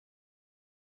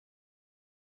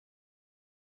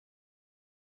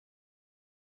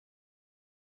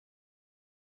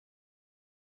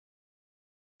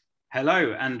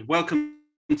Hello and welcome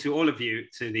to all of you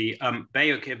to the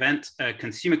BEUC event,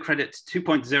 Consumer Credit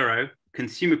 2.0,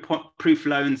 Consumer-Proof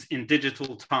Loans in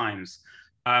Digital Times.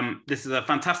 This is a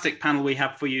fantastic panel we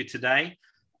have for you today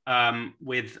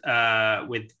with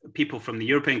people from the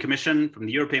European Commission, from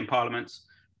the European Parliament,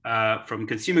 from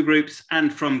consumer groups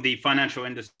and from the financial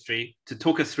industry to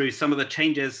talk us through some of the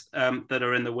changes that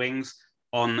are in the wings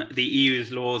on the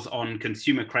EU's laws on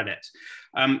consumer credit.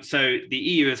 So the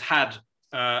EU has had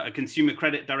a Consumer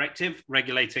Credit Directive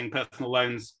regulating personal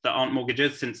loans that aren't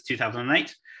mortgages since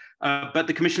 2008, but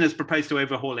the Commission has proposed to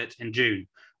overhaul it in June.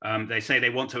 They say they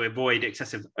want to avoid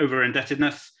excessive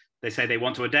over-indebtedness. They say they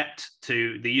want to adapt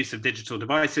to the use of digital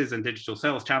devices and digital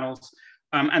sales channels,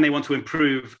 and they want to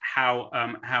improve how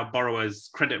borrowers'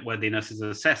 creditworthiness is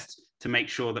assessed to make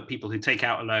sure that people who take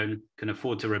out a loan can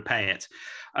afford to repay it.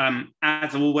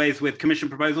 As always with Commission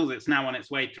proposals, it's now on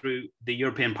its way through the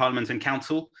European Parliament and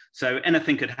Council, so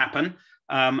anything could happen.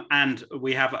 And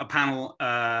we have a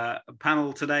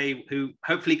panel today who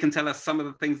hopefully can tell us some of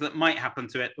the things that might happen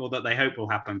to it or that they hope will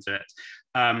happen to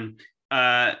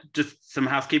it. Just some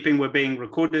housekeeping, we're being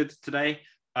recorded today.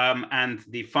 And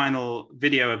the final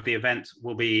video of the event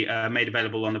will be made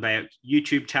available on the BEUC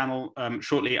YouTube channel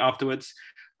shortly afterwards.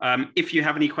 If you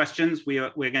have any questions, we're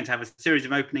going to have a series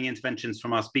of opening interventions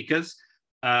from our speakers,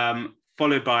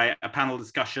 followed by a panel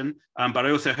discussion. But I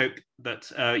also hope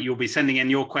that you'll be sending in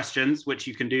your questions, which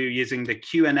you can do using the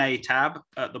Q&A tab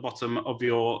at the bottom of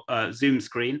your Zoom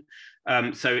screen.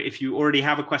 So if you already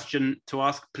have a question to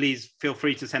ask, please feel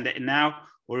free to send it in now.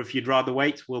 Or if you'd rather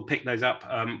wait, we'll pick those up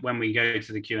when we go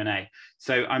to the Q&A.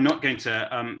 So I'm not going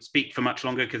to speak for much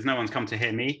longer because no one's come to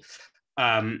hear me.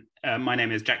 My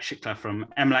name is Jack Schickler from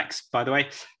MLEX, by the way.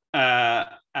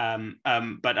 But I'm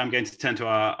going to turn to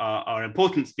our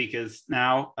important speakers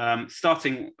now,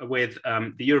 starting with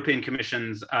the European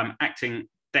Commission's Acting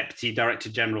Deputy Director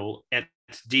General at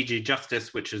DG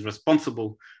Justice, which is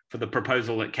responsible for the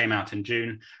proposal that came out in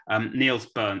June, Niels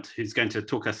Berndt, who's going to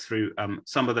talk us through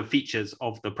some of the features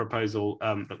of the proposal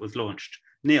that was launched.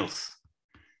 Niels.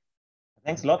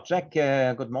 Thanks a lot, Jack.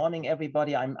 Good morning,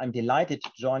 everybody. I'm delighted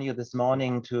to join you this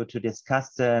morning to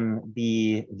discuss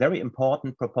the very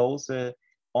important proposal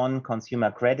on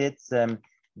consumer credits.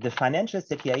 The financial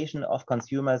situation of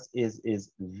consumers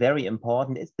is very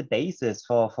important. It's the basis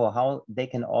for how they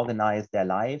can organize their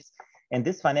lives. And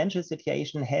this financial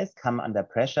situation has come under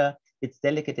pressure. It's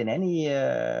delicate in any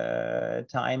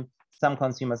time. Some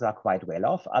consumers are quite well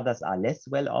off, others are less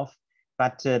well off.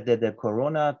 But the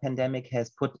corona pandemic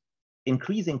has put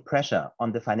increasing pressure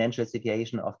on the financial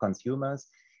situation of consumers.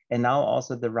 And now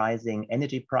also the rising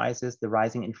energy prices, the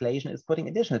rising inflation is putting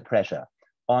additional pressure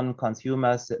on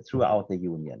consumers throughout the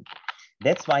Union.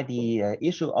 That's why the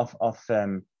issue of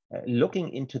looking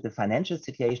into the financial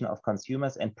situation of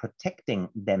consumers and protecting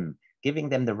them, giving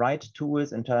them the right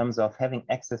tools in terms of having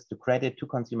access to credit, to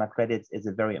consumer credits, is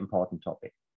a very important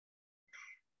topic.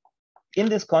 In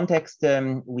this context,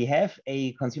 we have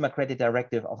a Consumer Credit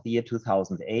Directive of the year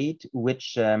 2008,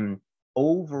 which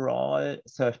overall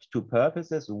served two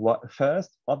purposes.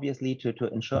 First, obviously, to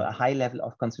ensure a high level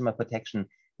of consumer protection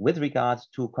with regards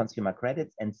to consumer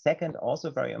credits. And second,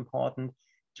 also very important,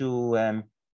 to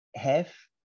have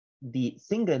the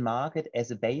single market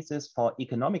as a basis for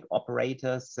economic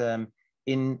operators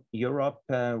in Europe.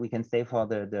 We can say for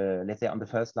let's say on the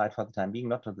first slide for the time being,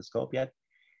 not on the scope yet.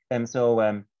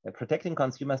 So protecting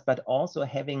consumers, but also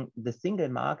having the single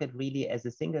market really as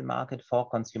a single market for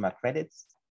consumer credits,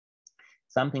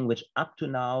 something which up to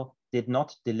now did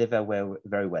not deliver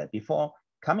very well. Before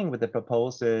coming with the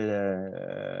proposal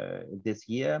this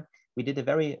year, we did a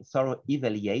very thorough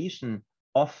evaluation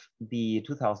of the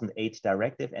 2008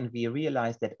 directive, and we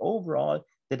realized that overall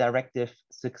the directive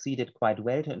succeeded quite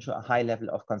well to ensure a high level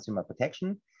of consumer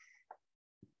protection.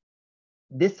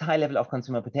 This high level of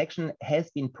consumer protection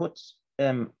has been put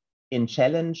in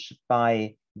challenge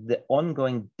by the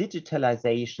ongoing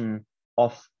digitalization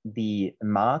of the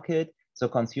market. So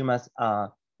consumers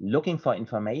are looking for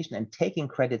information and taking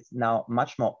credits now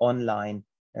much more online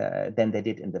than they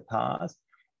did in the past.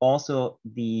 Also,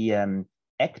 the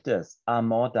actors are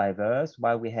more diverse.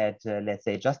 While we had, let's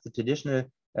say, just the traditional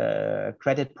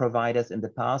credit providers in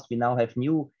the past, we now have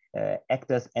new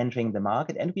actors entering the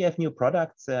market, and we have new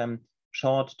products,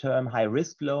 short-term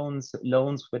high-risk loans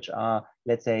which are,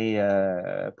 let's say,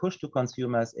 pushed to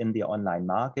consumers in the online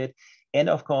market. And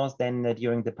of course, then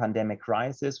during the pandemic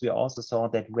crisis, we also saw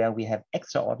that where we have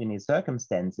extraordinary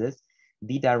circumstances,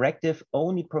 the directive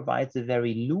only provides a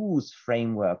very loose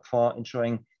framework for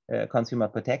ensuring consumer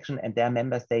protection, and their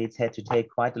member states had to take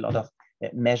quite a lot of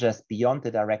measures beyond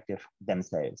the directive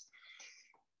themselves.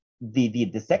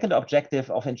 The second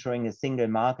objective of ensuring a single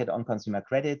market on consumer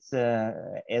credits,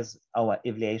 as our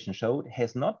evaluation showed,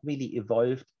 has not really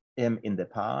evolved in the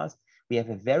past. We have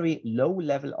a very low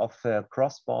level of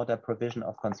cross-border provision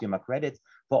of consumer credits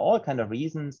for all kinds of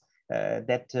reasons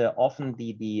that often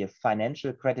the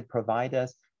financial credit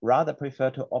providers rather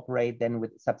prefer to operate then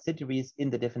with subsidiaries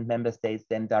in the different member states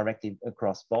than directly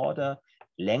across border.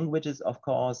 Languages, of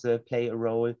course, play a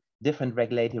role. Different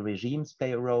regulatory regimes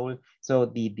play a role. So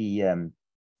the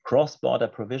cross-border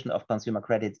provision of consumer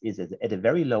credits is at a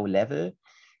very low level,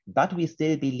 but we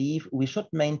still believe we should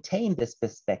maintain this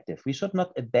perspective. We should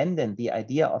not abandon the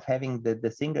idea of having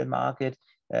the single market,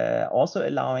 also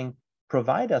allowing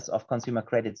providers of consumer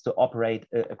credits to operate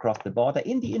across the border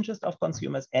in the interest of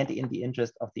consumers and in the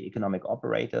interest of the economic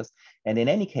operators. And in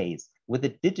any case, with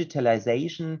the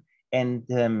digitalization and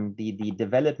the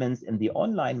developments in the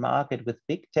online market with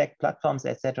big tech platforms,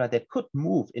 etc., that could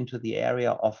move into the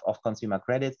area of consumer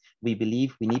credits, we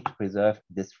believe we need to preserve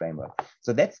this framework.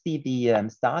 So that's the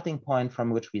starting point from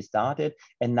which we started.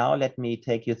 And now let me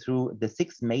take you through the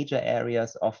 6 major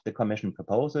areas of the Commission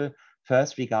proposal.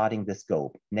 First, regarding the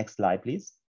scope. Next slide,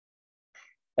 please.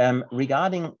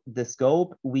 Regarding the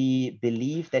scope, we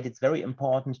believe that it's very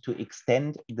important to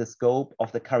extend the scope of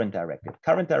the current directive.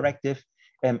 Current directive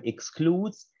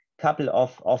excludes a couple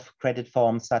of credit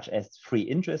forms such as free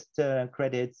interest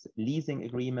credits, leasing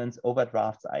agreements,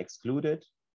 overdrafts are excluded.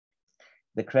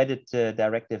 The credit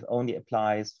directive only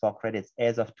applies for credits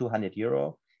as of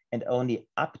 €200 and only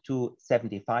up to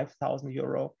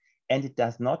 €75,000, and it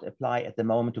does not apply at the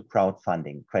moment to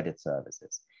crowdfunding credit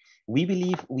services. We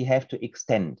believe we have to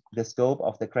extend the scope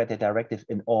of the credit directive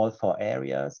in all 4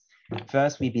 areas.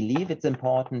 First, we believe it's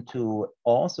important to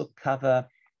also cover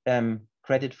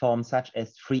credit forms such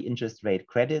as free interest rate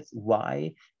credits.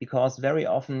 Why? Because very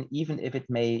often, even if it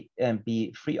may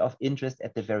be free of interest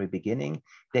at the very beginning,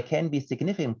 there can be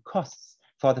significant costs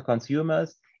for the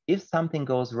consumers if something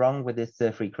goes wrong with this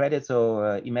free credit.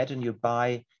 So imagine you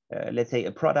buy, let's say,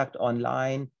 a product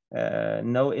online,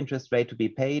 no interest rate to be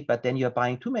paid, but then you're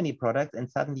buying too many products and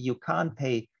suddenly you can't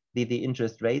pay the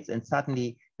interest rates, and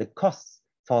suddenly the costs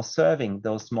for serving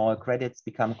those small credits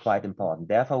become quite important.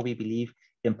 Therefore, we believe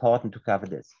important to cover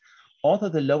this. Also,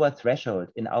 the lower threshold,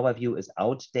 in our view, is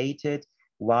outdated.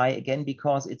 Why? Again,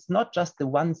 because it's not just the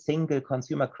one single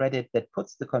consumer credit that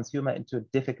puts the consumer into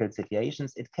difficult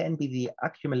situations. It can be the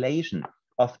accumulation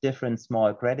of different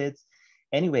small credits.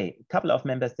 Anyway, a couple of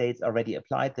member states already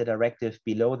applied the directive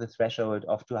below the threshold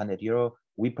of €200.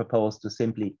 We propose to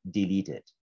simply delete it.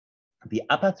 The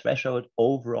upper threshold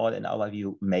overall, in our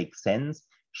view, makes sense,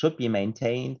 should be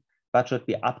maintained, but should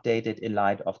be updated in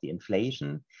light of the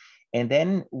inflation. And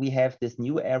then we have this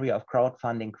new area of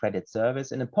crowdfunding credit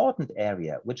service, an important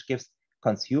area which gives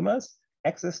consumers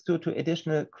access to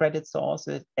additional credit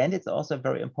sources. And it's also a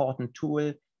very important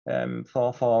tool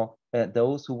for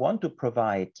those who want to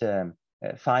provide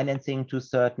financing to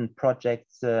certain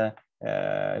projects via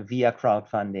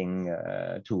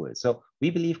crowdfunding tools. So we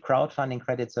believe crowdfunding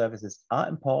credit services are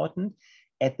important.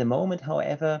 At the moment,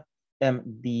 however,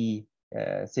 the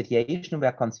situation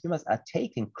where consumers are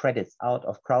taking credits out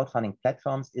of crowdfunding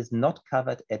platforms is not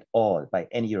covered at all by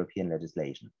any European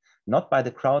legislation, not by the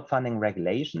crowdfunding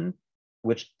regulation,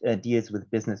 which deals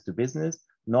with business to business,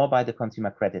 nor by the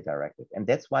Consumer Credit Directive. And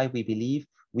that's why we believe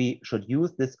we should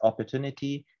use this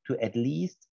opportunity to at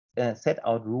least set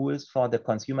out rules for the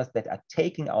consumers that are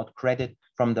taking out credit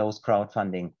from those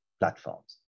crowdfunding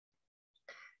platforms.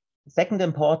 Second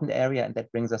important area, and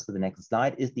that brings us to the next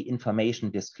slide, is the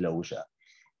information disclosure.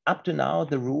 Up to now,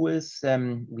 the rules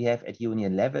we have at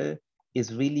union level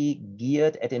is really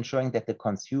geared at ensuring that the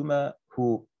consumer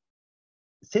who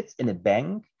sits in a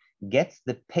bank gets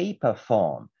the paper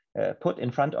form put in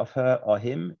front of her or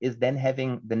him, is then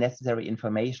having the necessary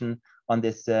information on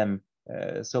this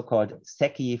so-called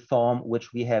SECI form,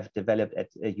 which we have developed at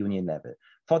a union level.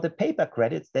 For the paper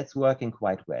credits, that's working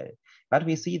quite well. But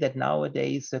we see that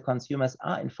nowadays consumers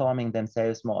are informing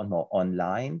themselves more and more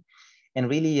online. And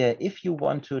really, if you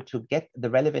want to get the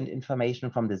relevant information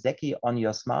from the SECI on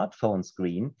your smartphone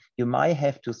screen, you might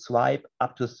have to swipe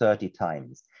up to 30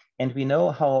 times. And we know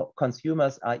how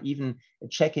consumers are even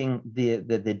checking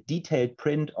the detailed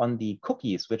print on the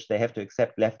cookies, which they have to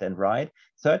accept left and right.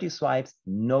 30 swipes,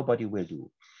 nobody will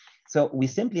do. So we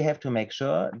simply have to make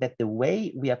sure that the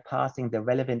way we are passing the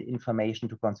relevant information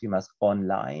to consumers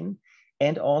online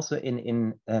and also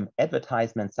in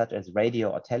advertisements such as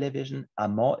radio or television are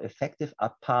more effective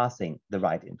at passing the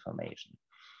right information.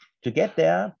 To get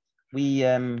there, we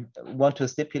want to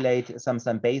stipulate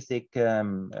some basic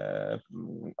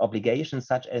obligations,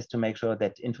 such as to make sure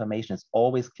that information is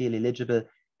always clearly legible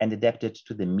and adapted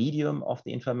to the medium of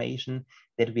the information,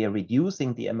 that we are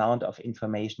reducing the amount of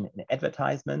information in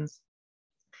advertisements.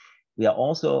 We are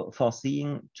also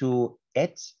foreseeing to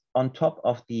add on top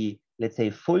of the, let's say,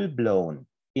 full-blown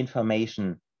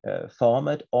information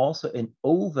format, also an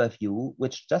overview,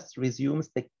 which just resumes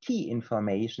the key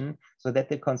information so that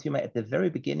the consumer at the very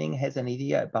beginning has an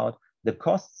idea about the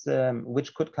costs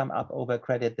which could come up over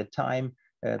credit, the time,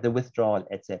 the withdrawal,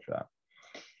 etc.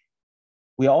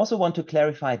 We also want to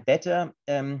clarify better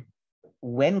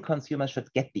when consumers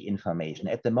should get the information.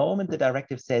 At the moment, the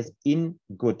directive says in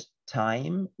good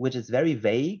time, which is very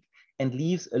vague and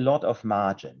leaves a lot of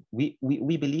margin. We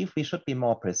believe we should be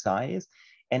more precise.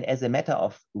 And as a matter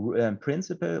of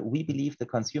principle, we believe the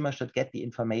consumer should get the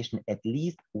information at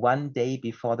least 1 day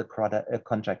before the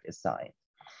contract is signed.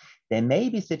 There may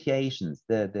be situations,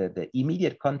 the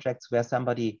immediate contracts where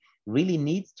somebody really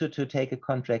needs to take a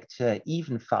contract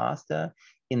even faster.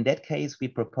 In that case, we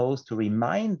propose to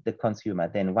remind the consumer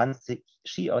then once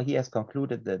she or he has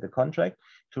concluded the contract,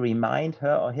 to remind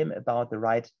her or him about the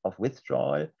right of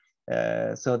withdrawal,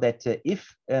 so that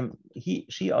if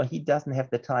she or he doesn't have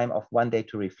the time of 1 day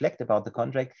to reflect about the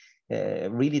contract,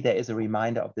 really there is a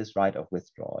reminder of this right of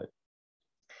withdrawal.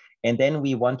 And then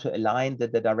we want to align the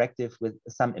directive with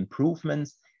some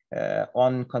improvements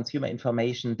on consumer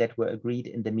information that were agreed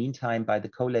in the meantime by the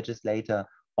co-legislator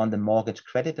on the Mortgage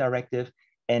Credit Directive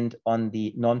and on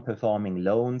the non-performing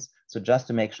loans. So just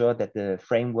to make sure that the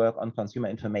framework on consumer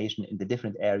information in the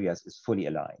different areas is fully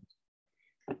aligned.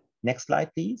 Next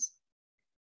slide, please.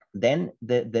 Then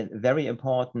the very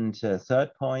important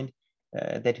third point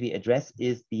that we address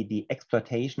is the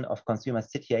exploitation of consumer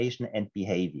situation and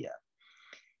behavior.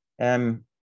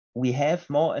 We have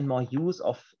more and more use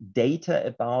of data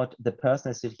about the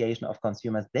personal situation of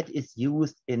consumers that is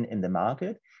used in the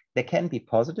market. That can be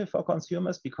positive for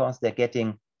consumers because they're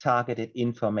getting targeted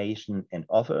information and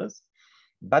offers,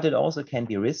 but it also can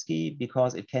be risky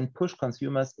because it can push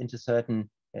consumers into certain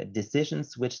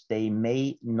decisions which they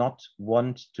may not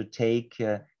want to take,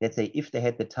 let's say, if they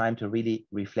had the time to really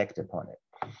reflect upon it.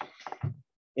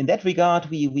 In that regard,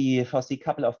 we foresee a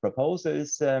couple of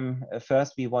proposals.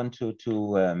 First, we want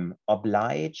to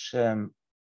oblige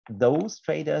those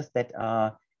traders that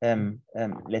are,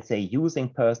 let's say, using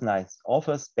personalized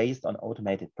offers based on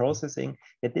automated processing,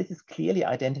 that this is clearly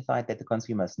identified, that the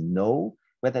consumers know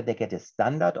whether they get a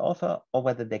standard offer or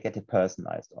whether they get a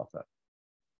personalized offer.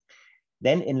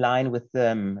 Then, in line with,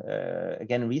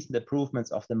 again, recent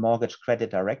improvements of the Mortgage Credit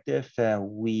Directive,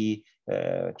 we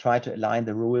try to align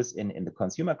the rules in the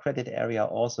consumer credit area,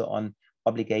 also on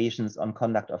obligations on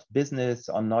conduct of business,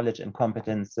 on knowledge and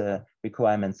competence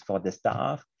requirements for the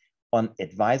staff, on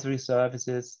advisory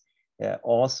services,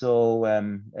 also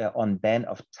on ban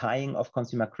of tying of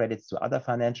consumer credits to other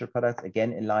financial products,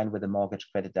 again, in line with the Mortgage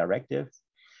Credit Directive.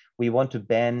 We want to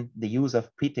ban the use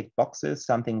of pre-ticked boxes,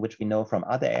 something which we know from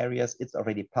other areas. It's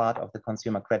already part of the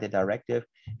Consumer Credit Directive,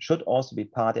 should also be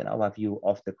part, in our view,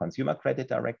 of the Consumer Credit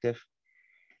Directive.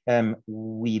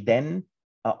 We then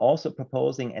are also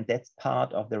proposing, and that's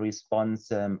part of the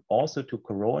response also to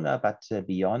Corona, but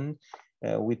beyond,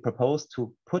 we propose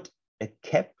to put a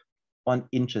cap on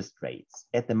interest rates.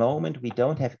 At the moment, we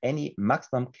don't have any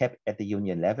maximum cap at the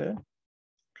union level.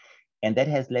 And that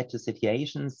has led to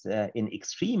situations in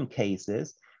extreme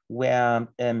cases where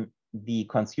the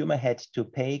consumer had to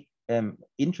pay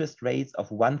interest rates of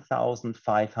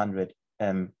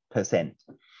 1,500%.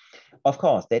 Of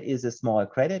course, that is a small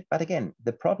credit, but again,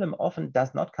 the problem often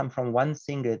does not come from one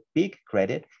single big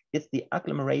credit, it's the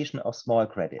agglomeration of small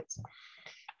credits. A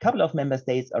couple of member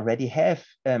states already have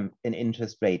an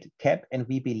interest rate cap, and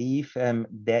we believe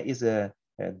there is a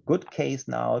good case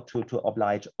now to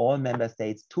oblige all member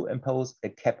states to impose a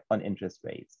cap on interest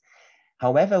rates.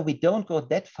 However, we don't go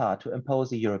that far to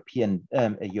impose a European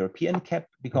cap,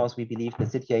 because we believe the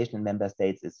situation in member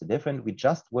states is different. We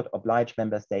just would oblige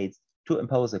member states to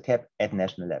impose a cap at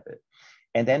national level.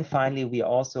 And then finally, we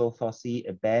also foresee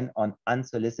a ban on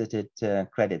unsolicited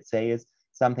credit sales,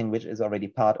 something which is already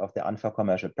part of the Unfair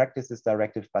Commercial Practices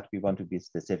Directive, but we want to be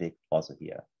specific also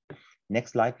here.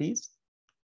 Next slide, please.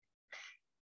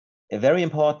 A very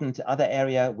important other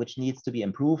area which needs to be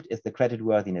improved is the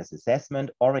creditworthiness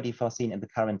assessment, already foreseen in the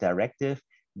current directive,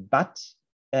 but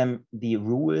the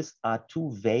rules are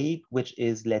too vague, which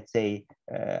is, let's say,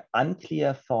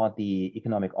 unclear for the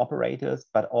economic operators,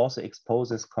 but also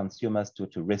exposes consumers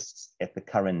to risks at the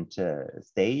current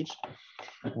stage.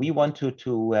 We want to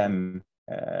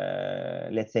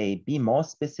let's say, be more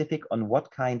specific on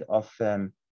what kind of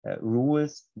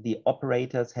rules the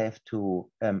operators have to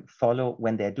follow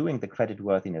when they're doing the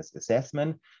creditworthiness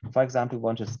assessment. For example, we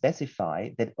want to specify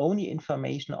that only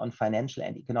information on financial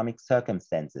and economic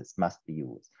circumstances must be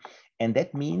used. And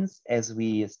that means, as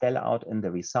we spell out in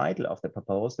the recital of the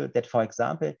proposal, that, for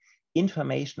example,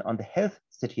 information on the health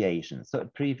situation, so a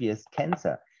previous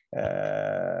cancer,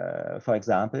 for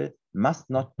example, must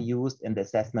not be used in the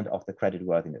assessment of the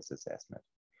creditworthiness assessment.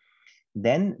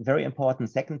 Then, very important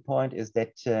second point is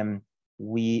that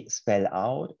we spell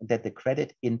out that the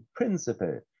credit in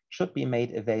principle should be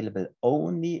made available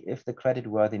only if the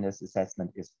creditworthiness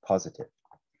assessment is positive.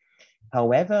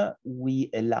 However, we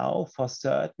allow for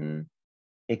certain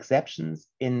exceptions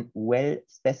in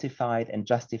well-specified and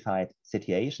justified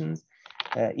situations.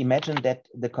 Imagine that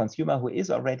the consumer who is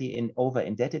already in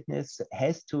over-indebtedness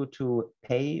has to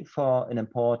pay for an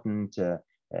important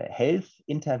health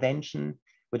intervention,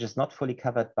 which is not fully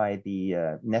covered by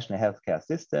the national healthcare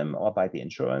system or by the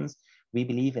insurance. We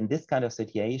believe in this kind of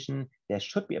situation, there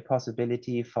should be a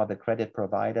possibility for the credit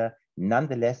provider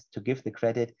nonetheless to give the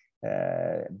credit.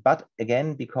 But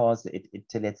again, because it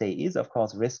let's say is of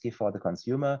course risky for the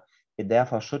consumer, it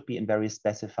therefore should be in very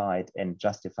specified and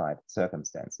justified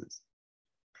circumstances.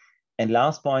 And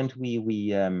last point, we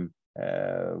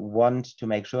want to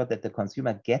make sure that the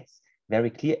consumer gets very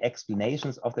clear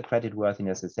explanations of the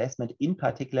creditworthiness assessment, in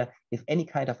particular, if any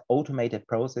kind of automated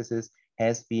processes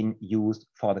has been used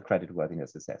for the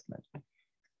creditworthiness assessment.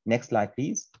 Next slide,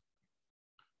 please.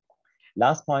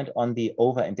 Last point on the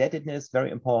over-indebtedness,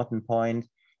 very important point.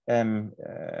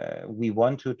 We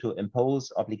want to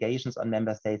impose obligations on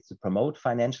member states to promote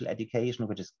financial education,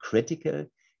 which is critical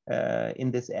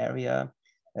in this area.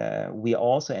 We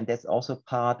also, and that's also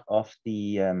part of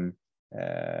the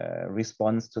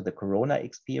response to the Corona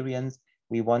experience,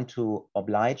 we want to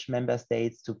oblige member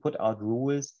states to put out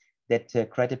rules that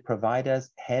credit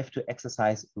providers have to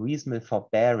exercise reasonable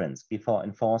forbearance before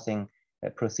enforcing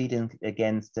proceedings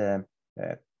against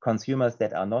consumers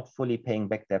that are not fully paying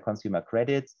back their consumer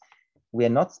credits. We are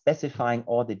not specifying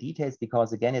all the details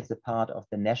because, again, it's a part of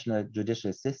the national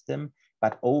judicial system.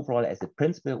 But overall, as a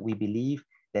principle, we believe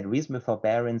that reasonable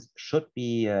forbearance should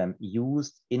be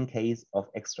used in case of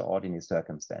extraordinary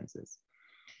circumstances.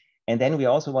 And then we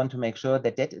also want to make sure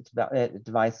that debt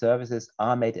advice services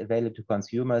are made available to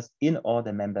consumers in all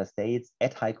the member states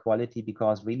at high quality,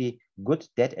 because really good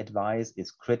debt advice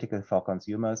is critical for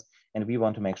consumers. And we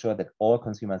want to make sure that all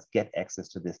consumers get access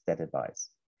to this debt advice.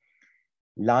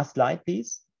 Last slide,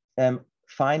 please.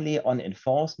 Finally, on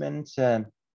enforcement,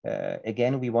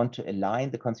 again, we want to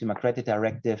align the Consumer Credit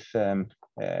Directive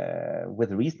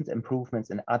with recent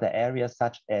improvements in other areas,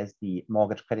 such as the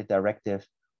Mortgage Credit Directive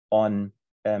on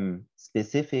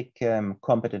specific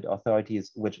competent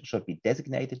authorities which should be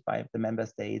designated by the member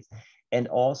states, and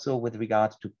also with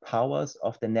regard to powers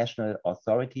of the national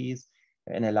authorities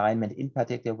in alignment in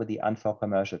particular with the Unfair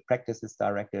Commercial Practices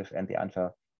Directive and the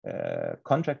Unfair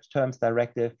Contract Terms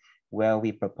Directive, where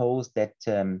we propose that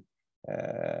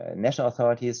national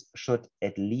authorities should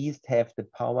at least have the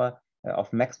power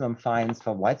of maximum fines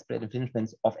for widespread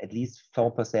infringements of at least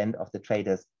 4% of the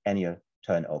trader's annual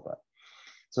turnover.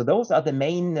 So those are the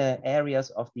main areas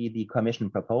of the Commission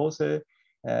proposal.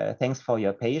 Thanks for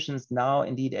your patience. Now,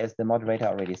 indeed, as the moderator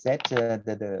already said,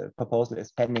 the proposal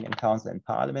is pending in Council and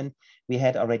Parliament. We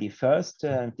had already first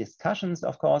discussions,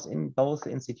 of course, in both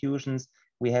institutions.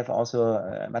 We have also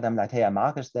Madame Latea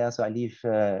Marcus there, so I leave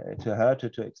to her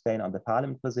to explain on the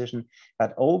Parliament position.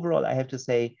 But overall, I have to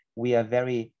say, we are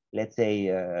very, let's say,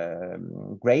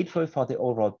 grateful for the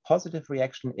overall positive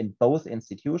reaction in both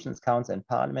institutions, Council and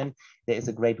Parliament. There is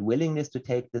a great willingness to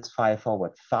take this file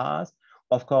forward fast.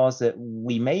 Of course,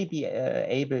 we may be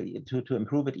able to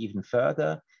improve it even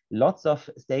further. Lots of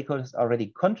stakeholders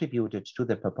already contributed to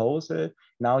the proposal.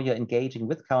 Now you're engaging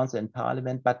with Council and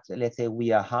Parliament, but let's say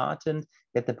we are heartened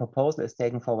that the proposal is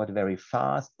taken forward very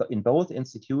fast in both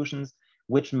institutions,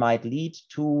 which might lead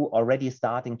to already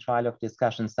starting trilogue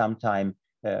discussions sometime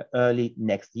early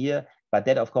next year. But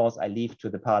that, of course, I leave to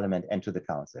the Parliament and to the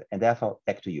Council. And therefore,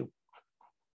 back to you.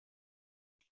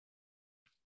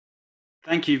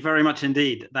 Thank you very much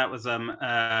indeed. That was an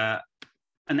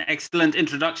excellent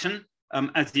introduction.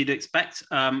 As you'd expect,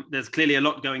 there's clearly a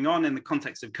lot going on in the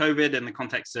context of COVID, in the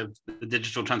context of the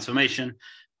digital transformation.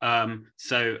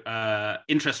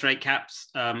 Interest rate caps,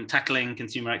 tackling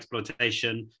consumer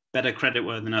exploitation, better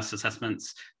creditworthiness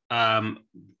assessments,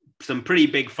 some pretty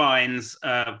big fines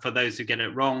for those who get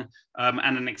it wrong,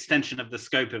 and an extension of the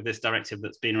scope of this directive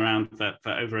that's been around for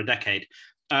over a decade.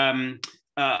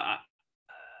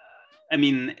 I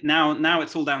mean, now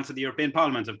it's all down to the European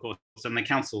Parliament, of course, and the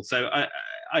Council. So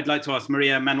I'd like to ask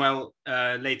Maria Manuel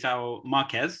Leitao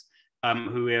Marquez,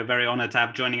 who we are very honored to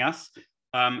have joining us,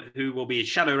 who will be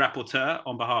shadow rapporteur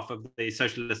on behalf of the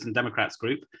Socialists and Democrats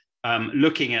group,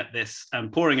 looking at this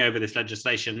and poring over this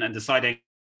legislation and deciding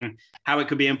how it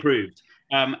could be improved.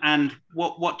 And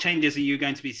what changes are you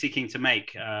going to be seeking to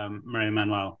make, Maria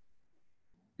Manuel?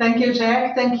 Thank you,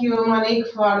 Jack. Thank you, Monique,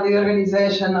 for the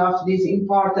organization of this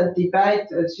important debate.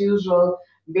 As usual,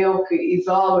 BEUC is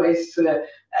always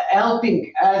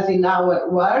helping us in our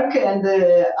work, and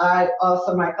I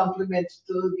also my compliments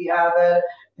to the other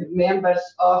members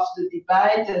of the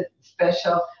debate, and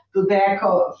special to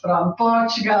Deco from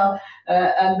Portugal,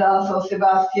 and also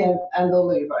Sebastian and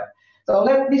Oliver. So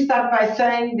let me start by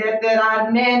saying that there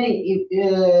are many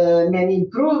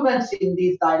improvements in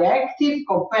this directive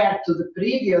compared to the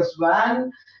previous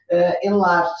one,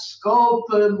 enlarged scope,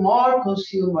 more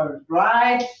consumer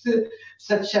rights,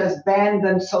 such as banned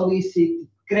and solicited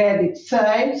credit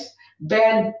sales,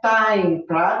 banned tying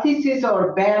practices,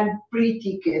 or banned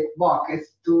pre-ticket boxes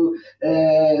to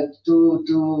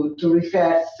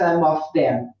refer some of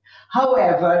them.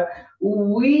 However,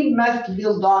 we must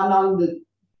build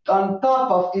on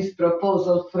top of this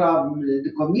proposal from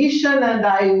the Commission, and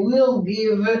I will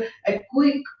give a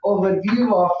quick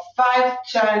overview of 5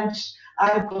 changes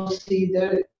I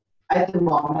consider at the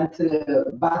moment,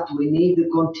 but we need to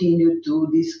continue to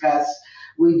discuss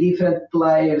with different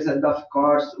players and, of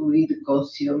course, with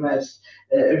consumers'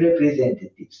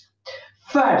 representatives.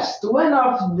 First, one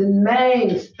of the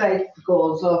main state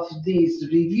goals of this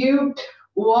review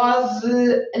was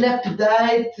an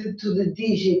update to the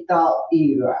digital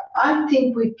era. I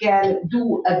think we can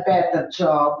do a better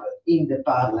job in the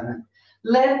Parliament.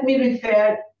 Let me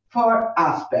refer 4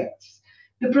 aspects.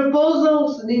 The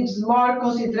proposals needs more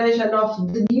consideration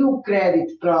of the new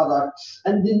credit products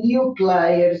and the new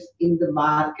players in the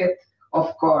market,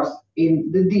 of course, in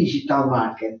the digital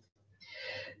market.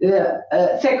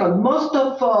 Second, most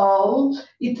of all,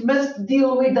 it must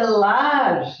deal with a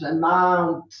large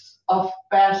amount of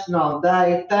personal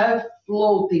data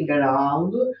floating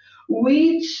around,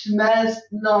 which must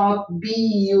not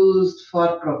be used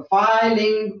for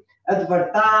profiling,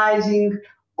 advertising,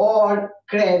 or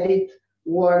credit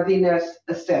worthiness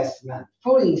assessment.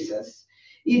 For instance,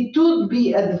 it would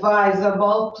be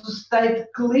advisable to state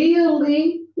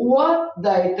clearly what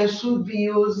data should be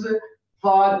used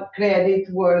for credit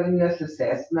worthiness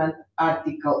assessment,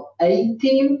 Article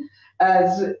 18,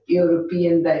 as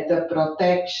European Data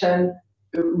Protection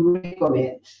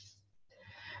recommends.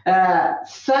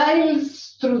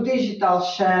 Sales through digital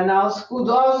channels could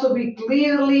also be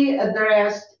clearly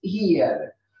addressed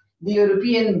here. The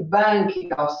European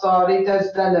Banking Authority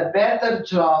has done a better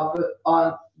job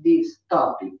on this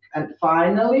topic. And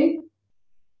finally,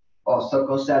 also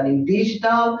concerning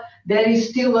digital, there is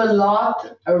still a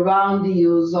lot around the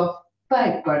use of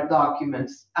paper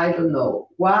documents. I don't know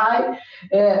why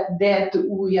that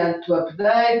we want to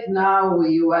update. Now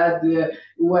we had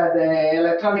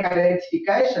electronic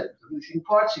identification. In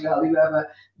Portugal, you have a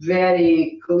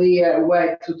very clear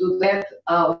way to do that,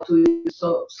 how to use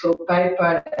so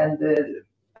paper, and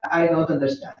I don't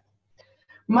understand.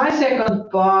 My second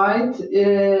point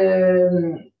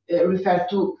refers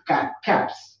to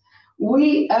caps.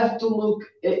 We have to look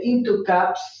into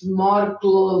caps more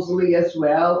closely as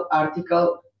well,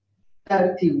 Article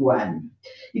 31.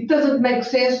 It doesn't make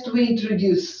sense to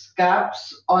introduce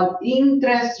caps on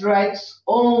interest rates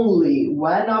only,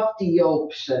 one of the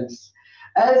options,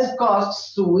 as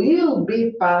costs will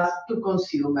be passed to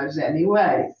consumers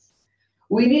anyways.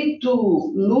 We need to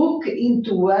look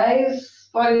into ways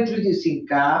for introducing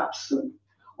caps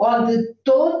on the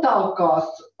total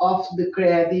cost of the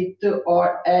credit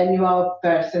or annual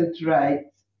percent rate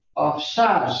of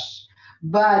charge,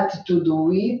 but to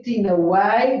do it in a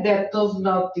way that does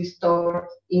not distort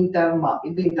the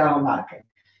internal market.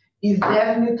 Is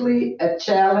definitely a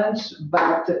challenge,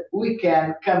 but we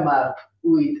can come up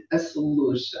with a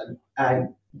solution.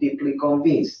 I'm deeply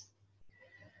convinced.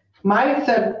 My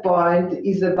third point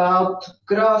is about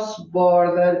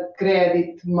cross-border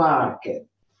credit market.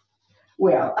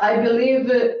 Well, I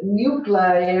believe new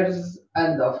players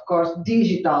and, of course,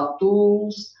 digital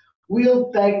tools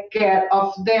will take care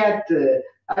of that,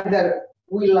 either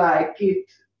we like it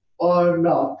or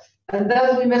not. And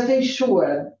thus we must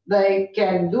ensure they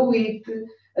can do it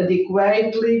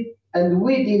adequately and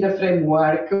within a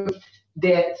framework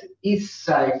that is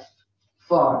safe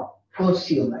for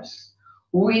consumers.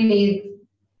 We need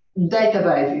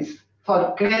databases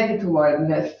for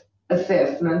creditworthiness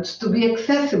assessments to be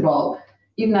accessible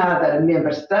in other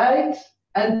member states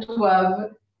and to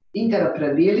have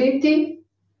interoperability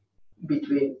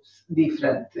between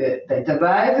different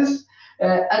databases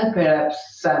and perhaps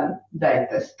some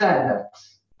data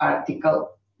standards.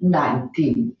 Article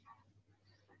 19.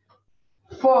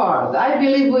 Fourth, I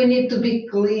believe we need to be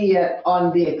clear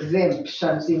on the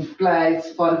exemptions in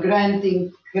place for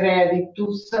granting credit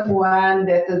to someone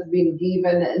that has been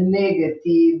given a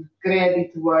negative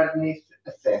creditworthiness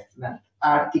assessment.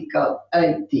 Article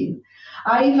 18.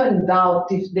 I even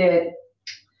doubt if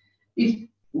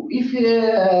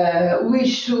we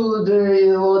should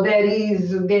or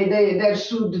there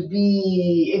should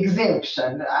be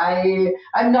exemption.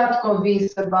 I'm not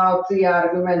convinced about the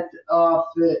argument of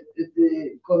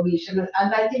the Commission,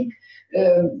 and I think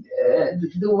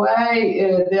the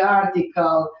way the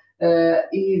article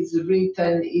is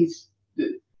written is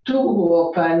too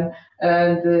open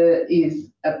and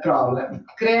is a problem.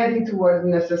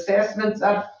 Creditworthiness assessments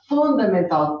are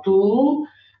fundamental tool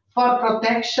for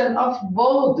protection of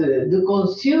both the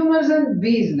consumers and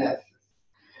business.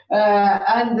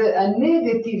 And a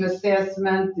negative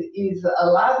assessment is a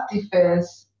last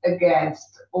defense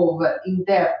against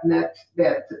over-indebtedness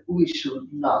that we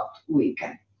should not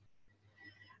weaken.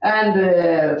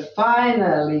 And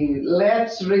finally,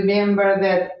 let's remember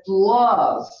that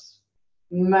laws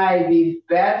may be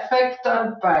perfect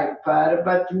on paper,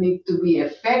 but need to be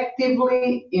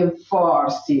effectively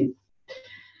enforced. In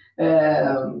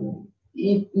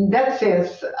that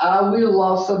sense, I will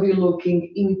also be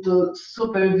looking into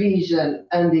supervision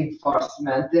and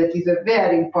enforcement. That is a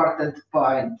very important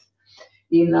point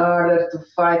in order to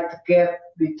fight the gap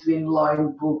between law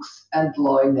in books and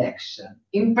law in action.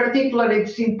 In particular,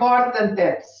 it's important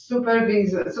that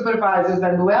supervisors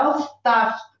and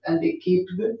well-staffed and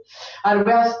equipped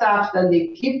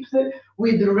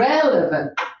with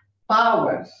relevant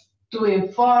powers to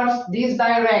enforce this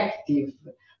directive,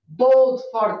 both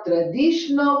for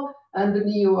traditional and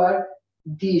newer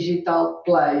digital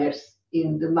players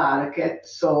in the market.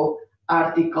 So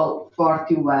Article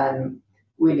 41,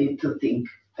 we need to think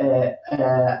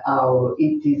how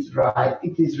it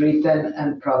is written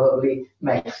and probably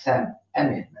make some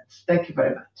amendments. Thank you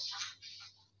very much.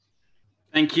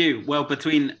 Thank you. Well,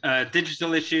 between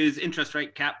digital issues, interest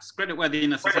rate caps,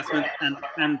 creditworthiness assessment,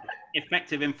 and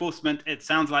effective enforcement, it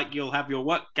sounds like you'll have your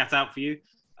work cut out for you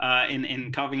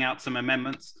in carving out some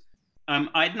amendments.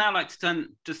 I'd now like to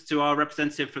turn just to our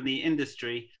representative from the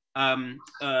industry,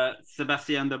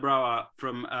 Sebastian de Brouwer,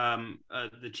 from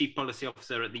the Chief Policy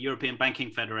Officer at the European Banking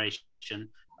Federation,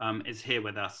 is here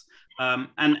with us.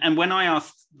 And when I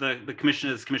asked the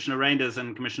commissioners, Commissioner Reinders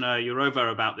and Commissioner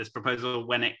Jourova, about this proposal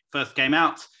when it first came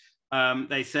out,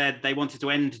 they said they wanted to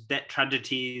end debt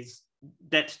tragedies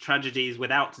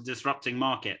without disrupting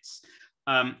markets.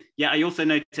 Yeah, I also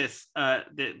notice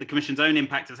the Commission's own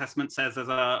impact assessment says there's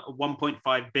a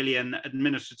 1.5 billion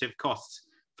administrative costs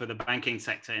for the banking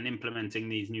sector in implementing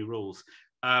these new rules.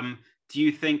 Do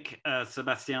you think,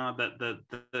 Sebastian, that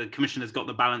the Commission has got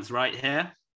the balance right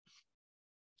here?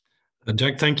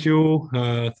 Jack, thank you.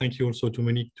 Thank you also to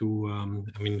Monique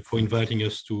for inviting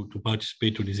us to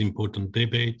participate to this important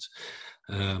debate.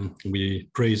 We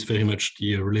praise very much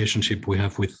the relationship we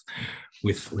have with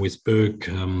BEUC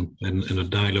and the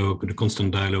dialogue, the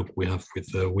constant dialogue we have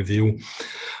with you.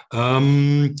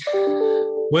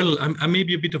 Well, I may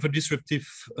be a bit of a disruptive,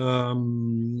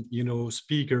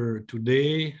 speaker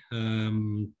today.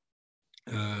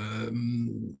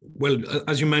 Well,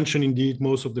 as you mentioned, indeed,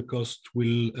 most of the cost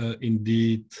will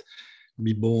indeed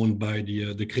be borne by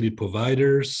the credit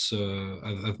providers,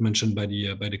 as mentioned by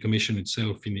the Commission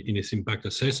itself in its impact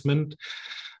assessment.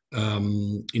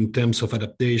 In terms of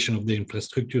adaptation of the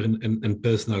infrastructure and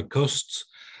personnel costs.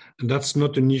 And that's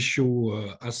not an issue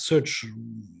as such.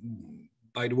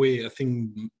 By the way, I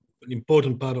think an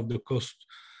important part of the cost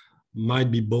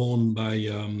might be borne by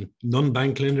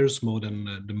non-bank lenders more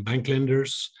than bank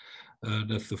lenders.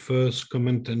 That's the first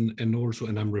comment, and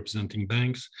I'm representing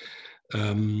banks.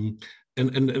 And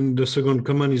the second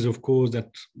comment is, of course, that,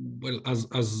 well,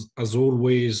 as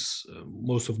always,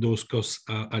 most of those costs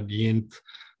are at the end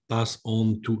passed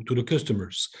on to the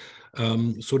customers.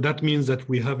 So that means that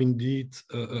we have indeed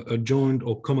a joint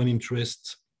or common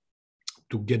interest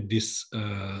to get this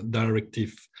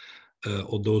directive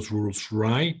or those rules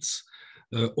right.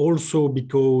 Also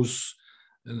because,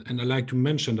 and I like to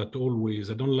mention that always,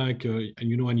 I don't like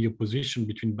any opposition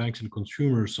between banks and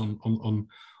consumers on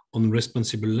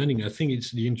responsible lending. I think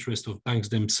it's the interest of banks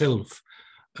themselves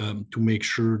to make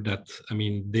sure that,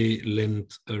 they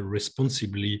lend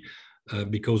responsibly,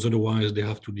 because otherwise they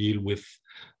have to deal with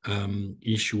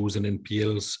issues and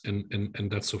NPLs, and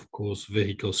that's of course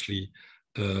very costly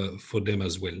for them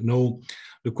as well. Now,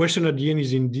 the question at the end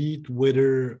is indeed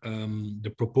whether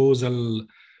the proposal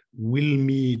will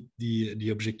meet the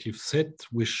objectives set,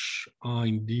 which are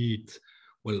indeed,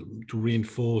 well, to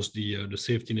reinforce the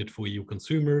safety net for EU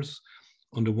consumers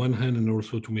on the one hand, and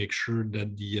also to make sure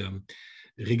that the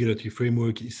regulatory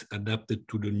framework is adapted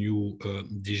to the new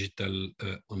digital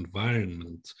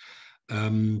environment.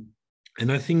 And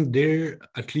I think there,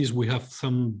 at least we have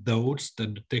some doubts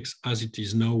that the text as it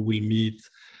is now will meet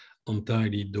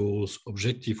entirely those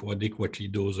objectives or adequately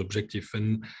those objectives.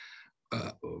 And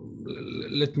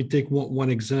let me take one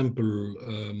example,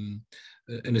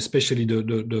 and especially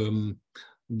the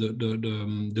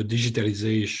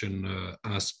digitalisation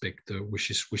aspect,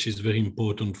 which is very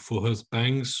important for us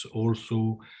banks,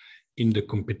 also in the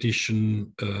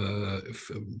competition,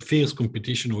 fierce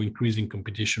competition or increasing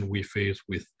competition we face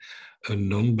with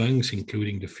non-banks,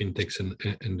 including the fintechs and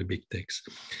the big techs.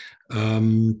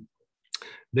 And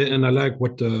I like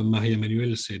what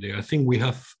Marie-Emmanuelle said there. I think we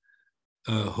have,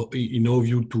 in our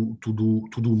view, to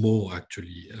do more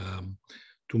actually,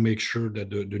 to make sure that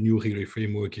the new regulatory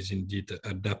framework is indeed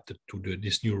adapted to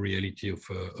this new reality of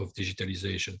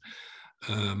digitalization.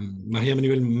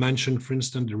 Marie-Emmanuelle mentioned, for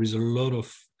instance, there is a lot of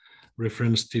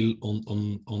reference still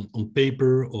on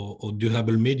paper or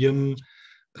durable medium,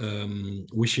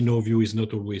 which in our view is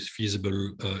not always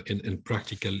feasible and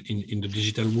practical in the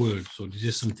digital world. So this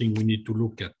is something we need to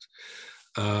look at.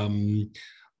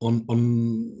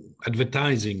 On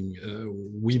advertising,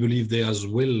 we believe there as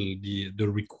well the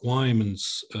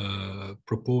requirements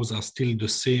proposed are still the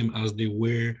same as they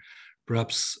were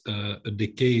perhaps a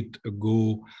decade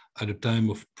ago at the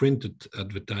time of printed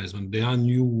advertisement. There are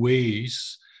new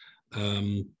ways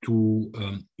to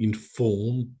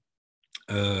inform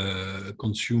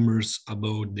consumers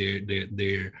about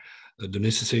the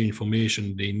necessary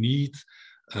information they need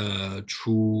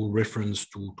through reference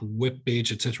to web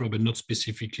page, etc., but not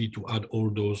specifically to add all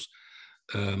those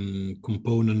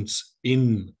components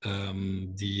in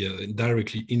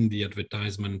directly in the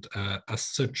advertisement as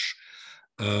such.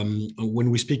 When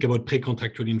we speak about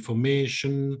pre-contractual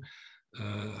information,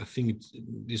 I think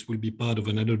this will be part of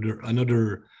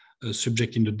another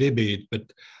subject in the debate,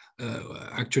 but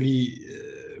actually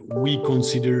we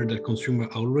consider that consumers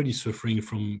are already suffering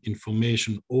from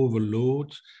information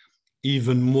overload,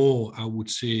 even more, I would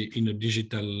say, in a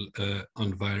digital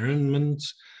environment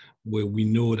where we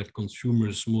know that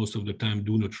consumers most of the time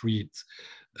do not read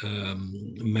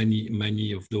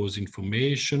many of those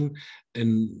information,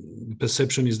 and the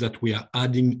perception is that we are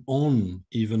adding on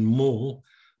even more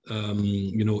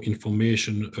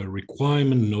information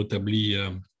requirement, notably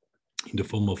in the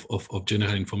form of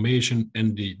general information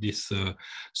and this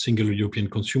single European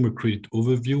consumer credit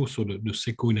overview, so the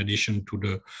SECO in addition to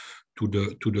the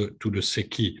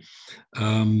SECI.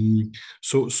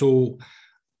 So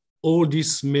all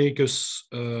this make us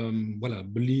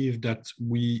believe that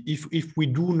if we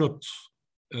do not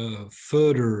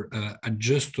further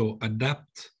adjust or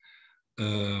adapt,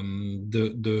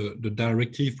 the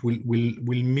directive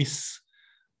will miss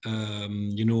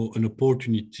an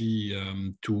opportunity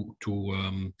to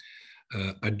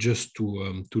adjust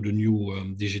to the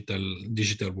new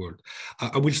digital world.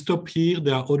 I will stop here.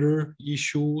 There are other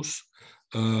issues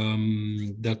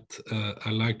that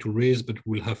I like to raise, but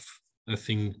we'll have, I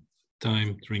think,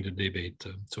 time during the debate.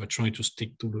 So I try to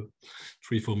stick to the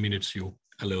 3-4 minutes you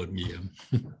allowed me.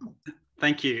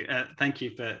 Thank you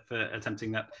for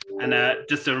attempting that. And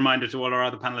just a reminder to all our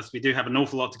other panelists, we do have an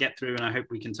awful lot to get through, and I hope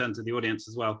we can turn to the audience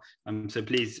as well. So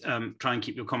please try and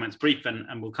keep your comments brief,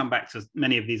 and we'll come back to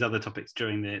many of these other topics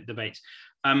during the debate.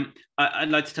 I'd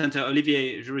like to turn to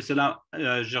Olivier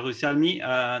Jerusalmi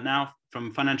now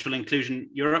from Financial Inclusion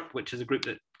Europe, which is a group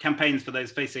that campaigns for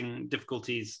those facing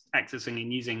difficulties accessing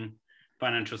and using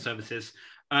financial services.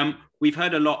 We've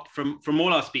heard a lot from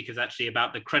all our speakers actually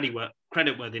about the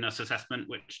creditworthiness assessment,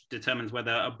 which determines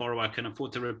whether a borrower can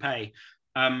afford to repay.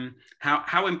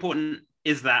 How important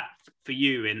is that for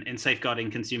you in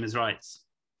safeguarding consumers' rights?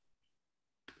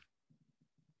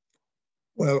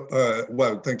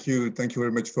 Well, thank you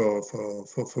very much for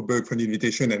BEUC for the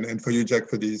invitation, and for you, Jack,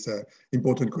 for this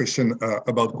important question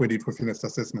about creditworthiness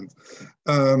assessment.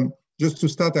 Just to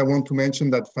start, I want to mention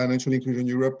that Financial Inclusion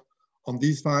Europe on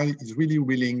this file is really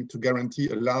willing to guarantee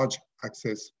a large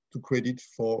access to credit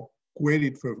for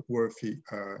credit-worthy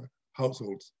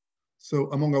households. So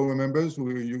among our members,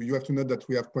 you have to know that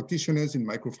we have practitioners in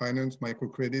microfinance,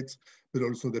 microcredit, but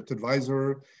also debt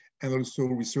advisor, and also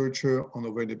researcher on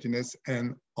over-indebtedness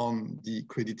and on the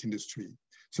credit industry.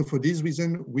 So for this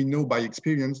reason, we know by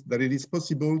experience that it is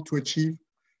possible to achieve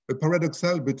a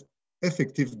paradoxal but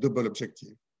effective double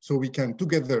objective. So we can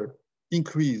together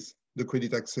increase the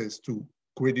credit access to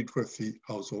credit-worthy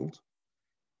households,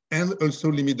 and also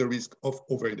limit the risk of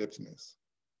over-indebtedness.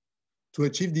 To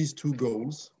achieve these two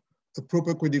goals, a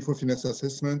proper creditworthiness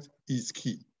assessment is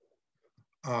key.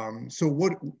 So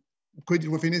what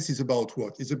creditworthiness is about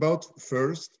what? It's about,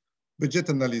 first, budget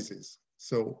analysis.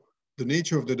 So the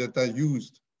nature of the data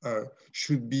used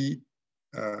should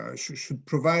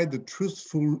provide a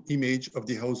truthful image of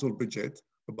the household budget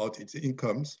about its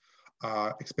incomes,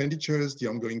 expenditures, the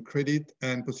ongoing credit,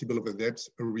 and possible overdebts,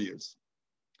 arrears.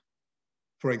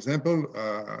 For example,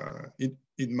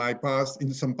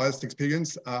 in some past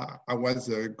experience, I was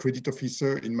a credit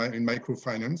officer in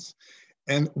microfinance,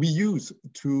 and we used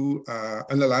to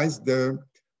analyze the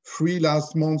 3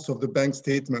 last months of the bank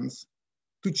statements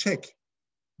to check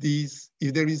if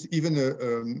there is even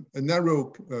a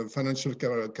narrow financial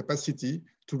capacity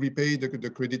to repay the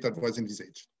credit that was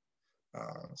envisaged.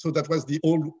 So that was the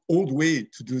old way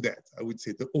to do that, I would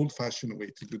say, the old-fashioned way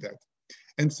to do that.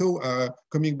 And so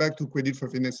coming back to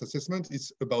creditworthiness assessment,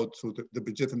 it's about the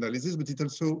budget analysis, but it's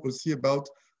also about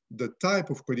the type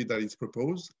of credit that is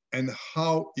proposed and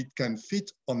how it can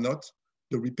fit or not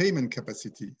the repayment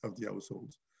capacity of the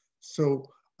household. So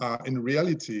in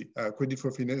reality,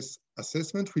 creditworthiness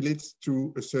assessment relates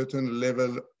to a certain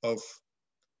level of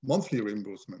monthly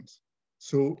reimbursement.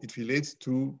 So it relates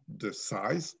to the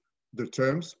size, the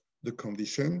terms, the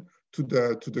condition, to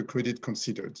the credit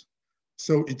considered.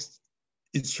 So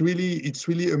it's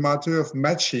really a matter of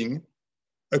matching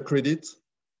a credit,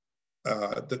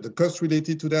 the cost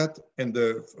related to that, and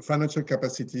the financial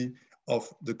capacity of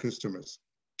the customers.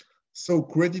 So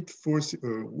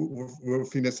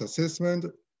creditworthiness assessment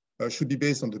should be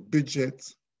based on the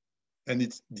budget, and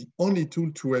it's the only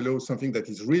tool to allow something that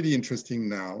is really interesting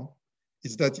now,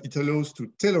 is that it allows to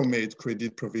tailor-made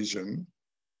credit provision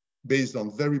based on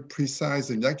very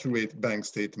precise and accurate bank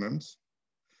statements,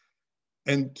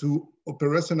 and to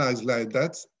operationalize like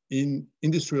that in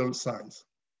industrial size.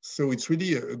 So it's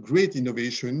really a great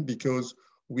innovation, because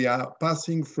we are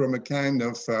passing from a kind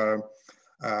of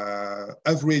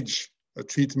average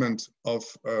treatment of,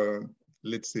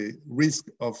 let's say,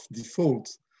 risk of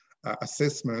default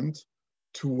assessment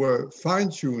to a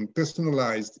fine-tuned,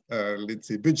 personalized, let's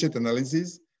say, budget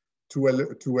analysis to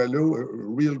allow a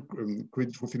real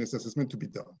creditworthiness assessment to be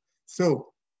done.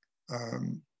 So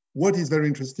what is very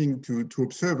interesting to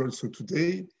observe also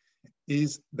today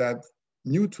is that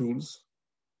new tools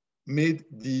made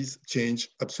this change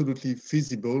absolutely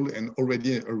feasible and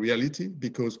already a reality,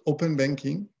 because open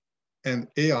banking and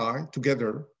AI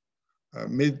together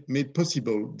made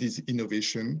possible this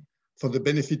innovation for the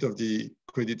benefit of the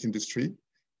credit industry,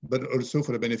 but also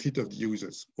for the benefit of the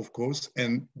users, of course,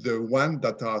 and the ones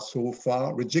that are so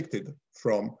far rejected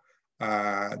from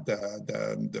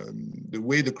the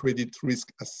way the credit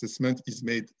risk assessment is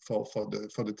made for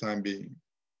the time being.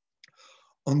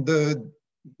 On the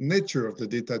nature of the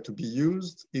data to be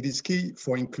used, it is key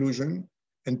for inclusion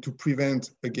and to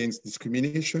prevent against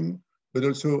discrimination, but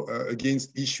also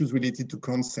against issues related to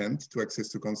consent, to access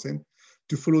to consent,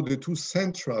 to follow the 2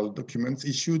 central documents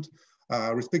issued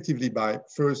respectively by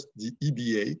first the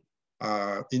EBA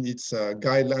in its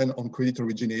guideline on credit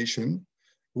origination,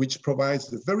 which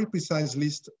provides a very precise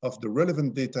list of the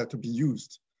relevant data to be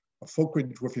used for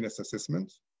creditworthiness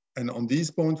assessment. And on these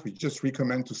points, we just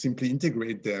recommend to simply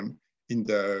integrate them in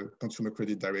the Consumer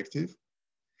Credit Directive.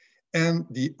 And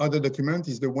the other document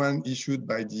is the one issued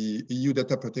by the EU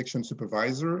Data Protection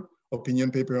Supervisor,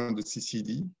 opinion paper on the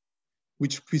CCD,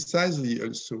 which precisely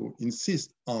also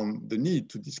insists on the need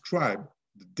to describe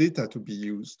the data to be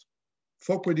used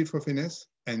for creditworthiness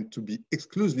and to be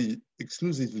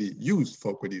exclusively used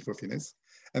for creditworthiness,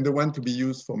 and the one to be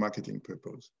used for marketing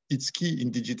purpose. It's key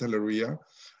in digital area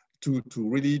to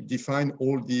really define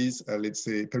all these, let's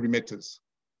say, perimeters.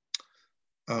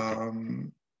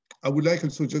 I would like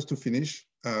also just to finish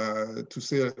to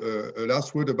say a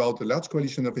last word about the large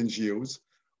coalition of NGOs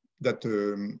that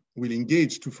will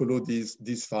engage to follow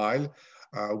this file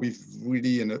with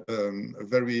really a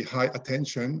very high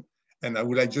attention. And I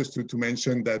would like just to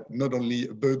mention that not only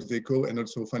BEUC, VECO, and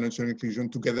also Financial Inclusion,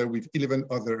 together with 11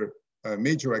 other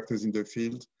major actors in the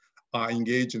field, are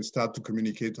engaged and start to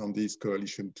communicate on this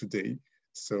coalition today.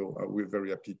 So we're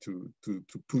very happy to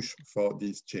push for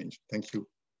this change. Thank you.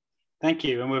 Thank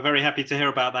you, and we're very happy to hear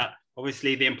about that.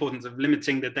 Obviously, the importance of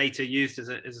limiting the data used is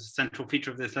a central feature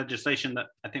of this legislation that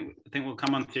I think we'll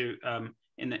come on to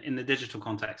in the digital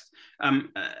context.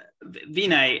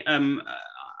 Vinay,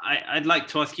 I'd like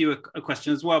to ask you a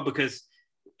question as well, because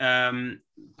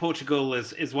Portugal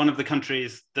is one of the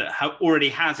countries that already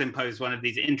has imposed one of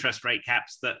these interest rate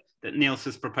caps that Niels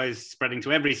has proposed spreading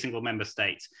to every single member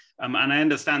state. And I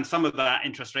understand some of that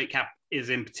interest rate cap is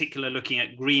in particular looking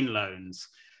at green loans.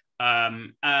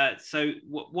 So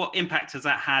what impact has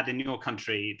that had in your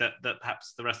country that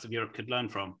perhaps the rest of Europe could learn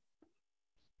from?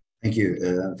 Thank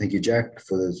you, Jack,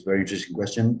 for this very interesting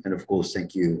question. And of course,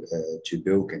 thank you to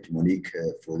BEUC and to Monique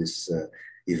for this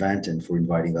event and for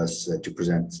inviting us to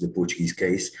present the Portuguese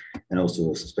case. And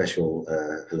also a special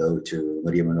hello to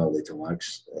Maria Manuel Leitão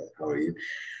Marques. How are you?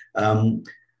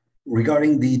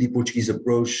 Regarding the Portuguese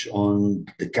approach on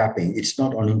the capping, it's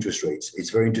not on interest rates. It's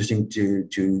very interesting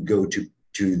to go to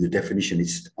the definition.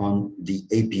 It's on the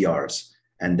APRs.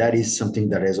 And that is something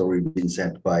that has already been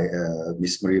said by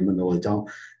Ms. Maria Manuel Leitão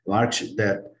Marques,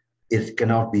 that it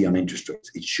cannot be on interest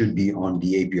rates. It should be on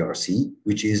the APRC,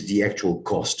 which is the actual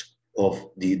cost of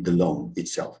the loan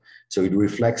itself. So it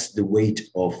reflects the weight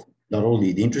of not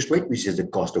only the interest rate, which is the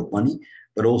cost of money,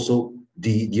 but also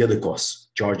the other costs,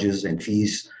 charges and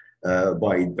fees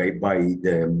by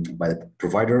the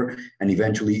provider, and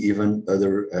eventually even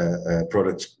other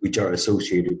products which are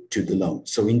associated to the loan.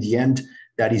 So in the end,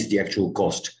 that is the actual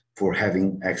cost for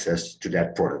having access to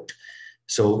that product.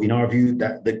 So in our view,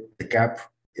 that the cap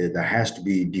that has to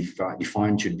be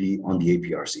defined should be on the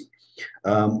APRC.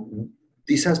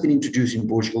 This has been introduced in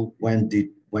Portugal when the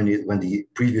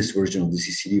previous version of the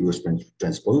CCD was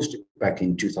transposed back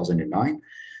in 2009,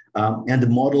 and the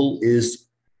model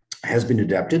has been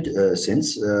adapted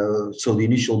since. So the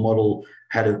initial model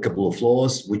had a couple of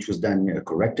flaws, which was then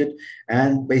corrected.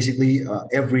 And basically,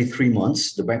 every 3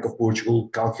 months, the Bank of Portugal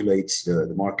calculates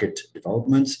the market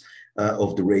developments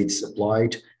of the rates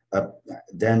applied,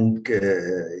 then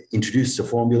introduces a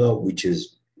formula, which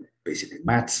is basically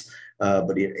maths,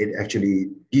 but it actually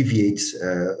deviates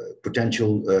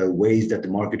potential ways that the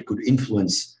market could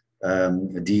influence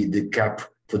the cap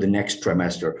for the next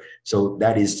trimester. So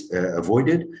that is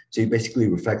avoided. So it basically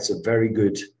reflects in a very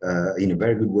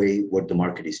good way what the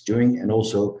market is doing, and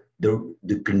also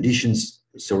the conditions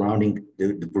surrounding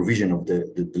the provision of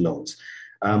the loans.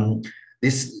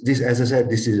 This, as I said,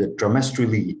 this is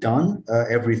trimestrally done.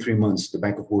 Every 3 months, the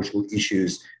Bank of Portugal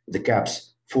issues the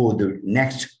caps for the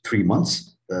next 3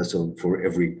 months, so for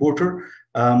every quarter.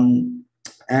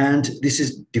 And this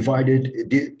is divided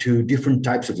to different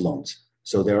types of loans.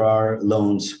 So there are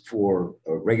loans for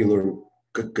a regular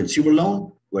consumer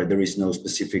loan, where there is no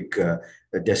specific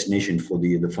destination for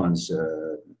the funds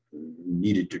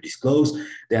needed to disclose.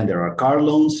 Then there are car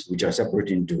loans, which are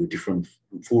separated into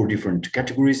four different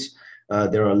categories.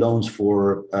 There are loans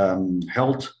for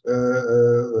health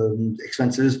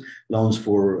expenses, loans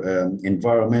for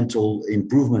environmental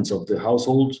improvements of the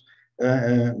household,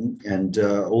 and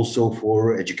also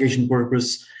for education purpose.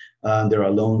 There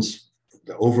are loans,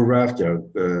 the overdraft, there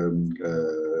are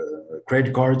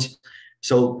credit cards.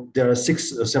 So there are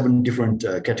 6 or 7 different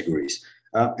categories,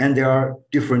 and there are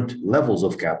different levels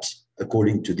of caps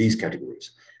according to these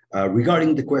categories.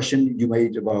 Regarding the question you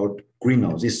made about green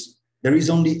loans, there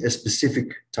is only a specific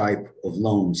type of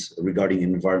loans regarding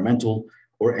environmental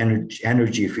or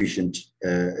energy efficient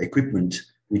equipment,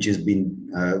 which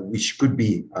could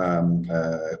be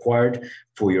acquired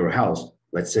for your house.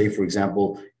 Let's say, for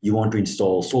example, you want to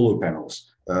install solar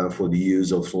panels for the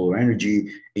use of solar energy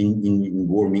in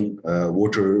warming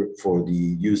water for the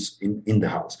use in the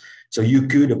house. So you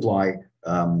could apply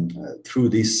through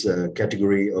this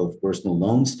category of personal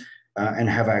loans and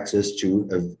have access to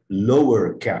a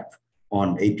lower cap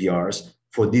on APRs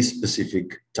for this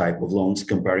specific type of loans,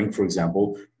 comparing, for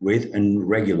example, with a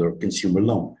regular consumer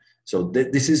loan. So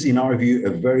this is, in our view, a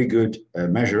very good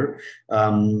measure.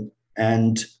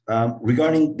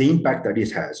 Regarding the impact that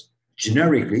it has,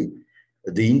 generically,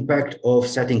 the impact of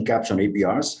setting caps on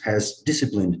APRs has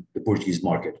disciplined the Portuguese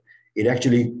market. It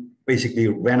actually basically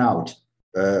ran out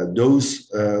those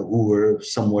who were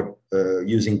somewhat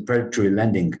using predatory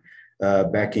lending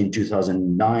back in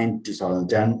 2009,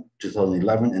 2010,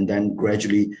 2011, and then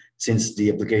gradually, since the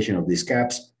application of these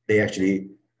caps, they actually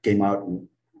came out,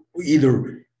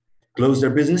 either closed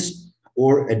their business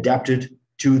or adapted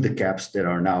to the caps that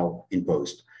are now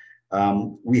imposed.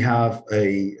 We have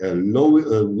a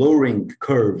lowering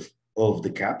curve of the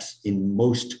caps in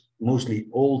mostly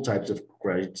all types of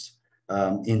credits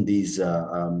under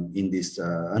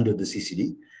the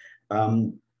CCD.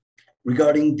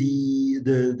 Regarding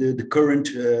the current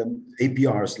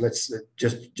APRs, let's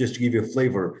just to give you a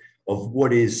flavor of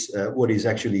what is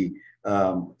actually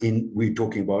we're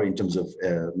talking about in terms of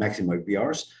maximum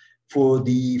APRs. For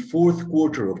the fourth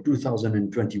quarter of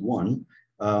 2021,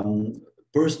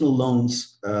 personal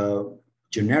loans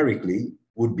generically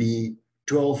would be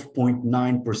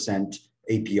 12.9%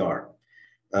 APR.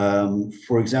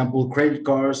 For example, credit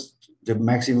cards, the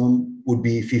maximum would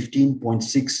be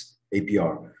 15.6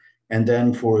 APR. And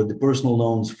then for the personal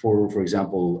loans, for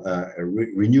example,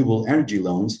 renewable energy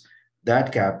loans,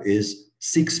 that cap is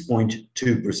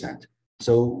 6.2%.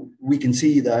 So we can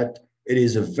see that it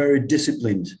is a very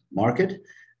disciplined market.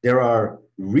 There are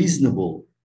reasonable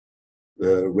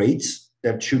rates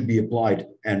that should be applied,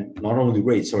 and not only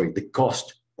rates, sorry, the cost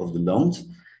of the loans,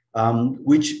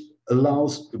 which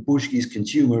allows the Portuguese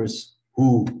consumers who,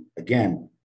 again,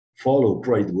 follow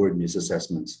creditworthiness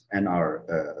assessments and are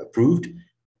approved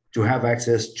to have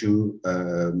access to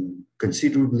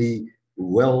considerably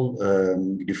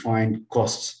well-defined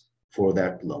costs for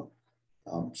that loan.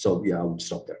 So yeah, I would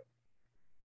stop there.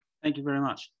 Thank you very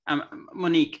much.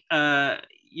 Monique,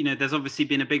 you know, there's obviously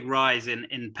been a big rise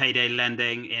in payday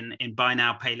lending, in buy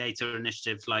now, pay later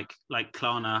initiatives like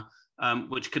Klarna,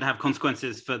 which could have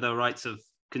consequences for the rights of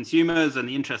consumers and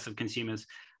the interests of consumers.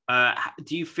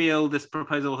 Do you feel this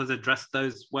proposal has addressed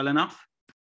those well enough?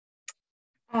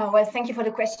 Well, thank you for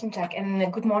the question, Jack, and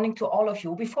good morning to all of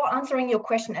you. Before answering your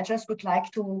question, I just would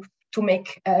like to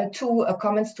make two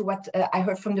comments to what I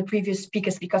heard from the previous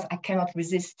speakers, because I cannot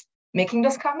resist making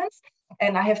those comments.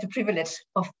 And I have the privilege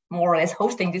of more or less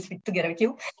hosting this together with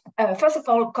you. First of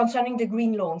all, concerning the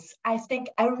green loans, I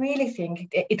really think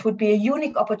it would be a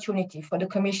unique opportunity for the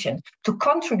Commission to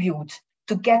contribute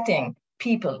to getting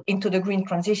people into the green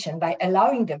transition by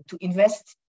allowing them to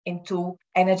invest into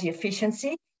energy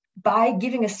efficiency, by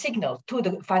giving a signal to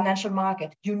the financial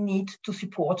market, you need to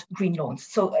support green loans.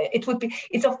 So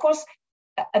it's of course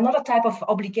another type of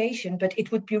obligation, but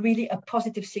it would be really a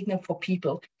positive signal for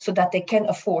people so that they can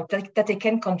afford, that they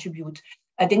can contribute.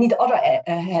 They need other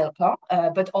help,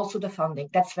 but also the funding.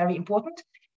 That's very important.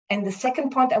 And the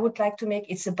second point I would like to make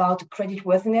is about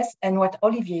creditworthiness and what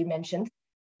Olivier mentioned.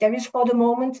 There is, for the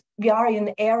moment, we are in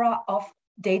an era of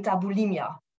data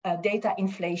bulimia, data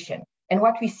inflation. And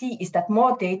what we see is that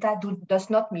more data does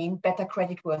not mean better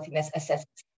creditworthiness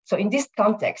assessments. So in this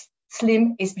context,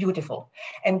 slim is beautiful.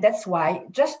 And that's why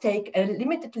just take a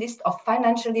limited list of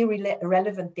financially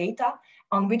relevant data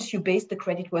on which you base the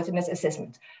creditworthiness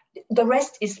assessment. The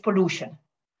rest is pollution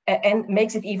and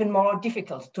makes it even more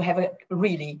difficult to have a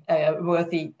really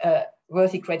worthy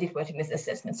creditworthiness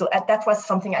assessment. So that was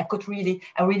something I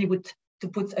really would to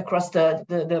put across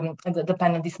the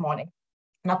panel this morning.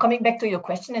 Now, coming back to your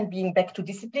question and being back to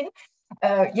discipline,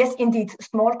 yes, indeed,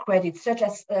 small credits such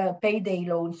as payday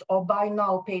loans or buy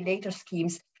now, pay later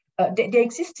schemes, they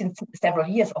exist since several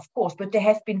years, of course, but they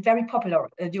have been very popular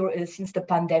since the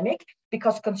pandemic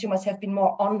because consumers have been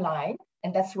more online,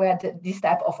 and that's where this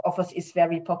type of offers is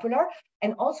very popular.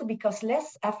 And also because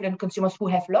less affluent consumers who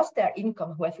have lost their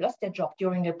income, who have lost their job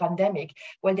during the pandemic,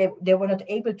 well, they were not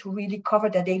able to really cover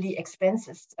their daily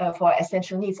expenses for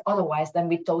essential needs otherwise than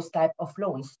with those type of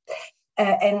loans.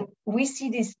 And we see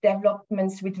these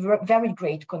developments with very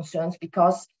great concerns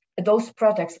because those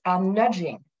products are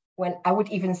nudging, well, I would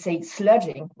even say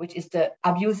sludging, which is the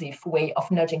abusive way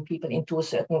of nudging people into a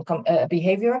certain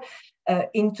behavior,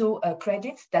 into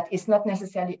credits that is not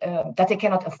necessarily, that they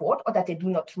cannot afford or that they do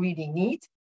not really need,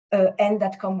 and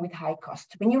that come with high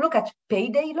cost. When you look at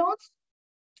payday loans,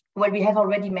 well, we have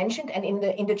already mentioned, and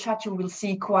in the chat you will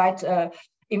see quite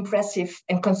impressive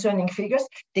and concerning figures.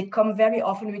 They come very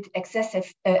often with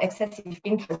excessive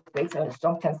interest rates,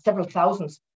 sometimes several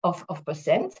thousands of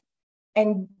percent.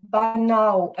 And buy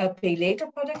now, pay later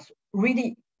products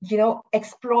really,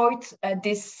 exploit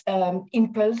this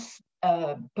impulse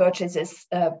purchases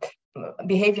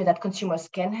behavior that consumers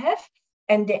can have,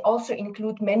 and they also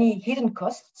include many hidden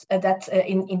costs that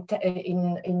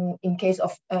in case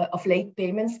of late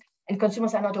payments, and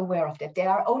consumers are not aware of that. They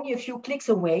are only a few clicks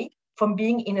away from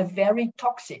being in a very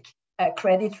toxic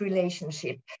credit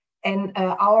relationship. And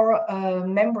our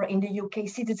member in the UK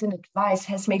Citizen Advice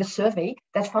has made a survey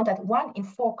that found that 1 in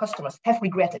 4 customers have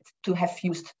regretted to have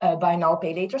used buy now,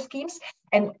 pay later schemes,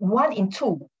 and 1 in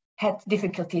 2 had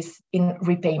difficulties in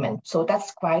repayment. So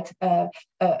that's quite an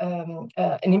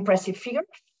impressive figure.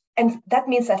 And that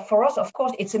means that for us, of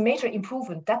course, it's a major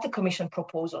improvement that the Commission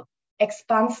proposal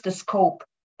expands the scope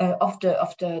of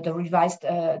the revised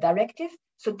directive,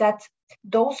 so that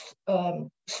those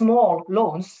small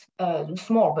loans,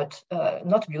 small but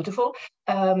not beautiful,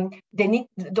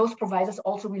 those providers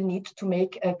also will need to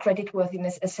make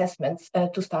creditworthiness assessments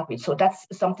to start with. So that's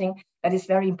something that is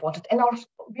very important. And also,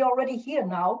 we already hear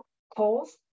now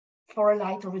calls for a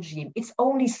lighter regime. It's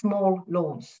only small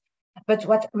loans. But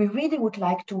what we really would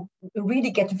like to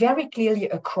really get very clearly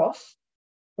across,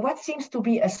 what seems to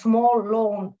be a small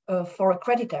loan for a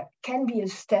creditor can be a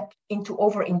step into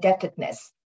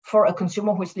over-indebtedness for a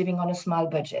consumer who is living on a small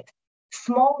budget.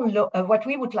 What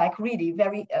we would like really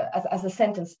very as a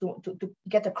sentence to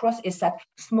get across is that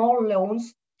small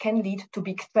loans can lead to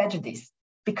big tragedies,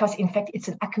 because in fact it's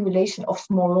an accumulation of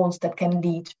small loans that can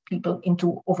lead people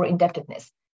into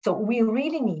over-indebtedness. So we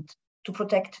really need to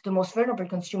protect the most vulnerable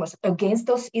consumers against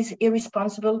those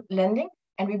irresponsible lending,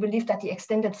 and we believe that the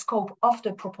extended scope of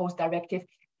the proposed directive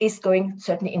is going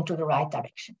certainly into the right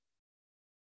direction.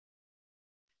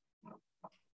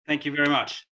 Thank you very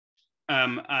much.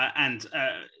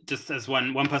 Just as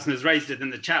one person has raised it in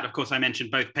the chat, of course, I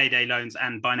mentioned both payday loans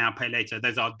and buy now, pay later.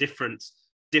 Those are different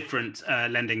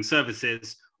lending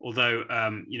services, although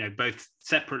both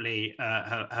separately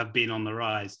have been on the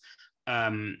rise,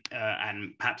 and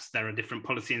perhaps there are different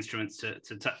policy instruments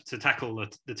to tackle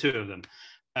the two of them.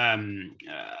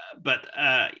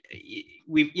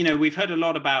 We've heard a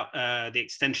lot about the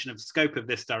extension of scope of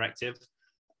this directive.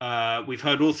 We've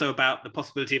heard also about the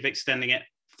possibility of extending it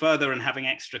further and having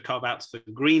extra carve-outs for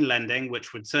green lending,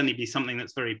 which would certainly be something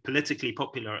that's very politically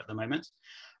popular at the moment.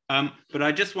 But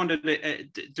I just wondered,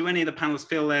 do any of the panelists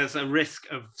feel there's a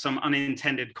risk of some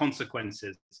unintended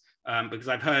consequences? Because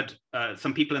I've heard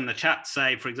some people in the chat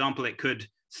say, for example, it could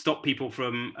stop people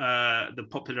from the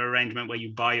popular arrangement where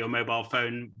you buy your mobile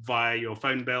phone via your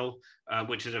phone bill,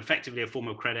 which is effectively a form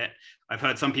of credit. I've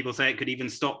heard some people say it could even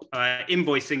stop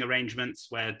invoicing arrangements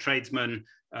where tradesmen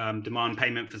demand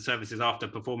payment for services after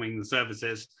performing the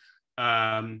services.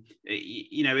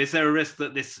 Is there a risk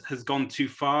that this has gone too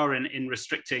far in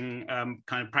restricting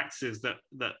kind of practices that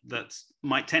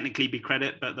might technically be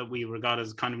credit, but that we regard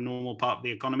as kind of normal part of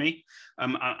the economy?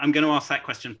 I'm going to ask that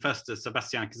question first to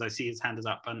Sebastian, because I see his hand is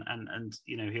up, and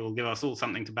he will give us all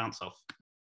something to bounce off.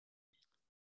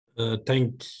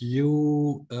 Thank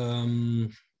you.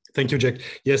 Thank you, Jack.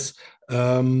 Yes.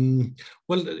 Well,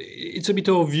 it's a bit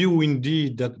of a view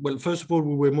indeed that, well, first of all,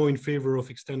 we were more in favor of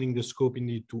extending the scope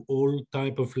indeed to all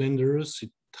type of lenders.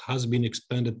 It has been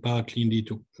expanded partly indeed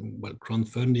to, well,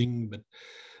 crowdfunding,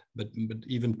 but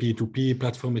even P2P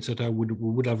platform, etc. We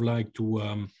would have liked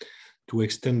to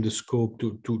extend the scope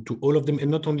to all of them,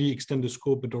 and not only extend the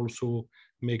scope, but also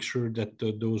make sure that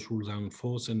those rules are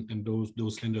enforced and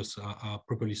those lenders are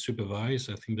properly supervised.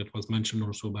 I think that was mentioned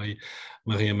also by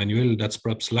Maria-Emmanuelle. That's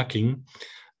perhaps lacking.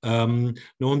 Now,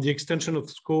 on the extension of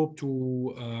scope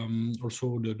to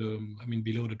also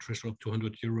below the threshold of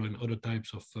 200 euro and other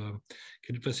types of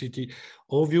credit facility,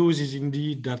 our views is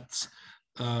indeed that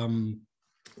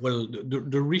well,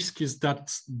 the risk is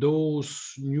that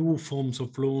those new forms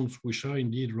of loans, which are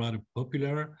indeed rather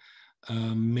popular,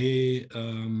 may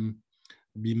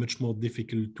be much more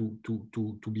difficult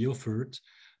to be offered,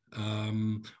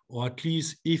 or at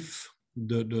least if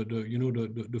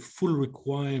the full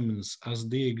requirements as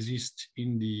they exist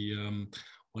in the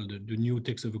the new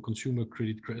text of a Consumer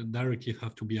Credit Directive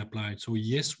have to be applied. So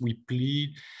yes, we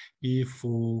plead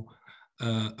for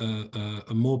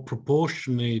a more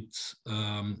proportionate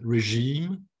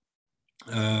regime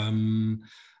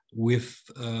with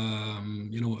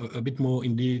a bit more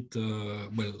indeed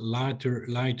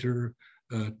lighter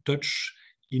touch,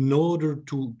 in order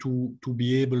to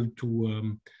be able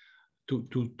to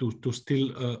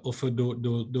still offer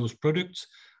those products.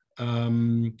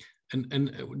 And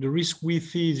the risk we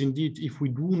see is indeed, if we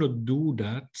do not do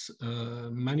that,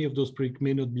 many of those products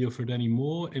may not be offered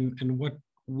anymore. And what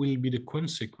will be the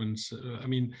consequence?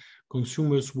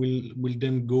 Consumers will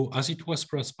then go, as it was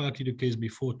perhaps partly the case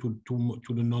before, to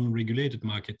the non-regulated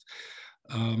market.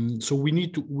 So we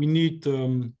need to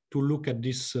look at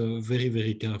this very,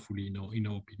 very carefully, in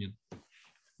our opinion.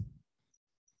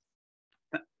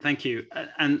 Thank you.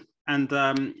 And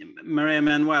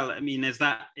Maria-Emmanuelle, is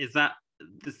that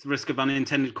this risk of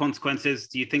unintended consequences?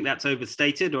 Do you think that's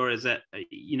overstated, or is it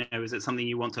is it something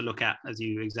you want to look at as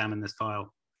you examine this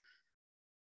file?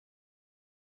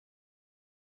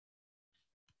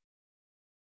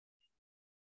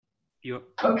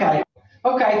 Okay,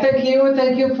 thank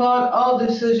you for all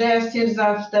the suggestions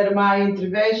after my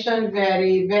intervention.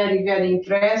 Very, very, very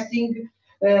interesting.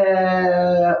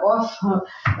 Also,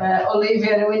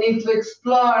 Olivia, we need to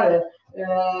explore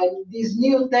these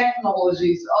new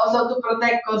technologies also to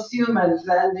protect consumers,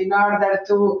 and in order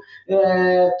to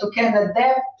can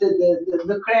adapt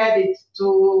the credit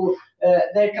to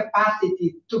their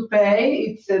capacity to pay.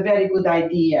 It's a very good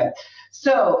idea.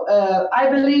 So I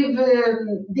believe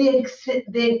the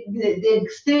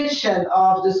extension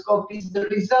of the scope is the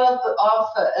result of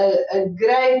a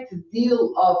great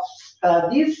deal of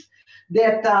studies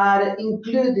that are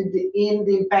included in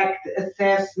the impact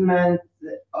assessment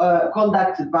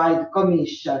conducted by the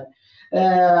Commission.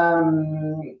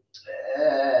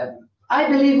 I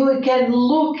believe we can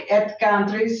look at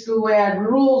countries where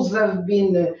rules have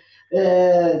been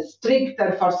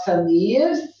stricter for some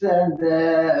years, and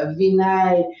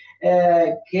Vinay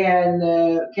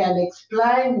can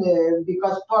explain,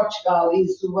 because Portugal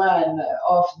is one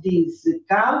of these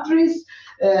countries.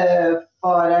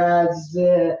 For us,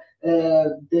 the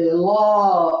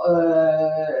law,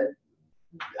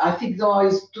 I think the law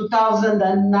is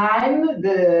 2009,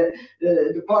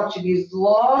 the Portuguese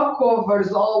law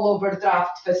covers all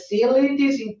overdraft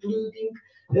facilities, including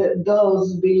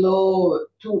those below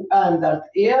 200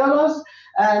 euros,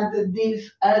 and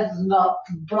this has not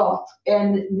brought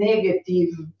any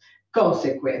negative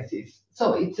consequences.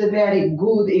 So it's a very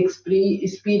good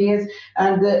experience,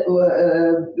 and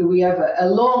we have a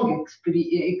long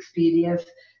experience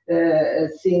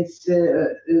since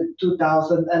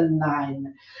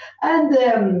 2009.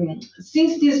 And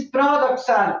since these products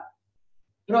are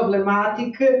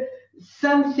problematic,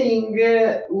 something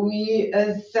we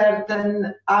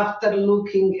certain after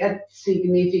looking at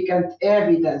significant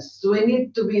evidence. We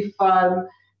need to be firm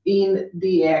in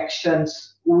the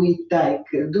actions we take.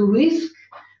 The risk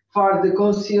for the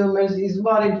consumers is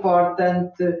more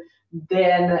important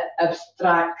than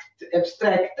abstract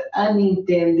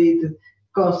unintended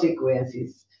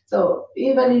consequences. So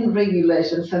even in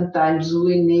regulation, sometimes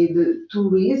we need to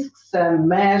risk some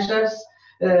measures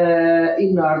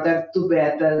in order to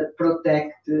better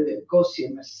protect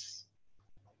consumers.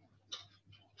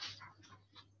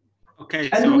 Okay,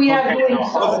 and so we are doing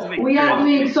so. We are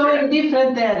doing so in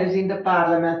different areas in the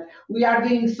Parliament. We are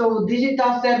doing so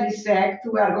Digital Service Act.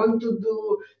 We are going to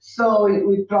do so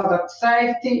with product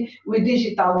safety, with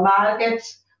digital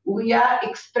markets. We are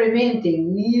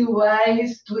experimenting new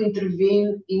ways to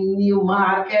intervene in new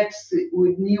markets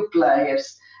with new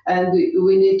players, and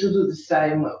we need to do the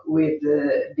same with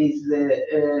this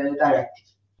directive.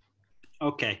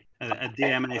 Okay, a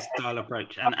DMA style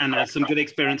approach, and some good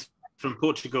experience from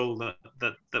Portugal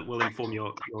that will inform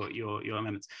your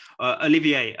amendments.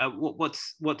 Olivier,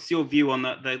 what's your view on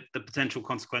the potential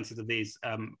consequences of these,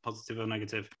 positive or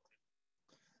negative?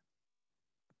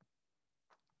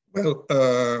 Well,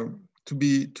 to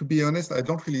be honest, I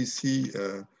don't really see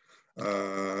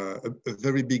a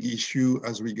very big issue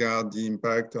as regard the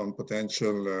impact on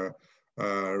potential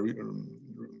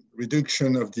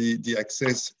reduction of the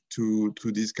access to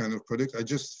this kind of product. I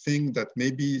just think that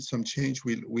maybe some change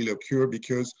will occur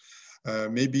because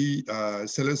maybe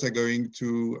sellers are going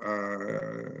to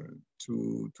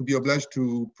be obliged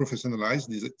to professionalize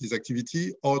this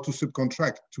activity or to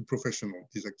subcontract to professional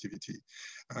this activity.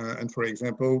 And for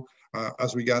example,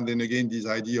 as regard then again this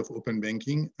idea of open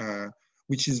banking,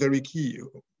 which is very key.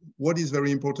 What is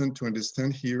very important to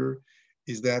understand here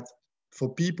is that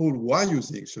for people who are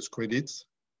using such credits,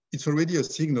 it's already a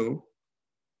signal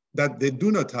that they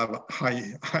do not have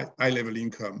high level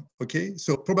income. Okay,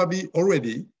 so probably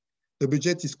already the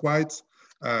budget is quite,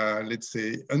 let's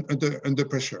say, under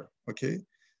pressure. Okay,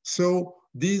 so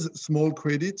these small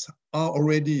credits are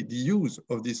already, the use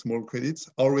of these small credits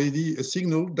already a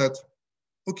signal that,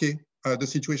 okay, the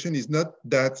situation is not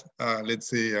that, let's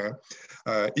say,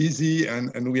 easy,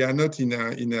 and we are not in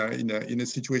a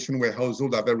situation where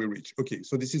households are very rich. Okay,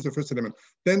 so this is the first element.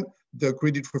 Then the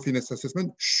creditworthiness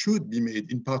assessment should be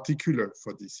made in particular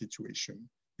for this situation.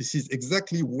 This is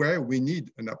exactly where we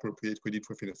need an appropriate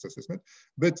creditworthiness assessment.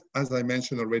 But as I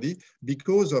mentioned already,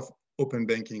 because of open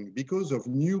banking, because of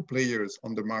new players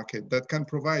on the market that can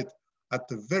provide at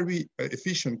a very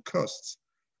efficient costs,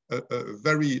 a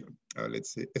very,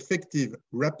 let's say, effective,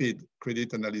 rapid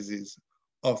credit analysis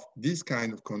of this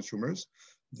kind of consumers,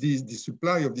 the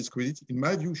supply of this credit, in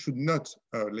my view, should not,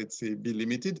 let's say, be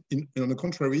limited. On the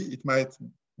contrary, it might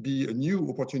be new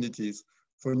opportunities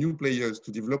for new players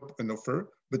to develop an offer,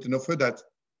 but an offer that,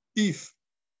 if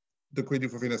the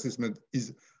creditworthiness assessment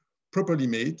is properly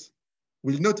made,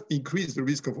 will not increase the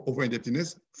risk of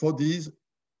over-indebtedness for these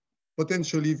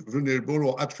potentially vulnerable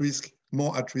or at-risk,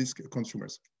 more at-risk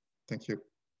consumers. Thank you.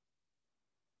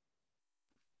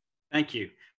 Thank you.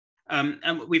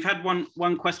 And we've had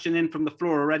one question in from the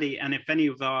floor already, and if any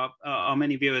of our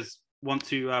many viewers want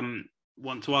to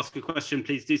ask a question,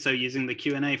 please do so using the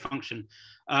Q&A function.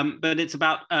 But it's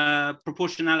about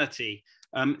proportionality.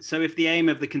 So if the aim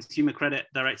of the Consumer Credit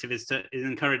Directive is to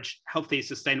encourage healthy,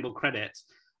 sustainable credit,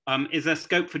 is there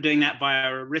scope for doing that via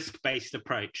a risk-based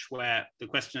approach, where the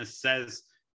questioner says,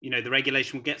 you know, the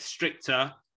regulation will get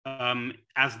stricter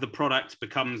as the product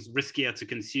becomes riskier to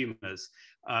consumers?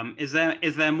 Is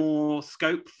there more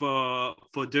scope for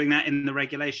doing that in the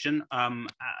regulation,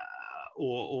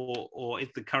 or is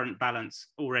the current balance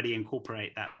already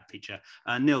incorporate that feature?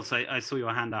 Nils, I saw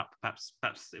your hand up. Perhaps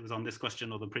it was on this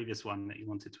question or the previous one that you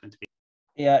wanted to intervene.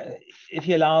 Yeah, if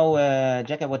you allow,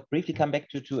 Jack, I would briefly come back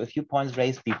to a few points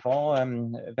raised before.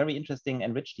 A very interesting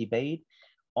and rich debate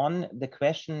on the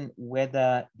question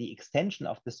whether the extension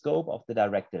of the scope of the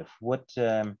directive would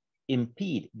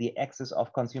impede the access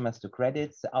of consumers to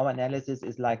credits. Our analysis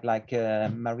is like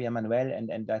Maria Manuel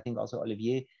and I think also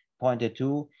Olivier pointed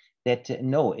to, that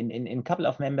no, in a couple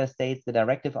of member states, the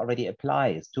directive already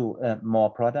applies to more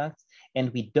products.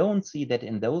 And we don't see that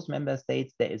in those member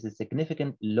states, there is a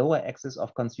significant lower access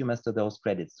of consumers to those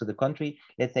credits. To the contrary,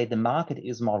 let's say the market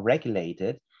is more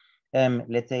regulated.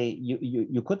 Let's say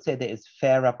you could say there is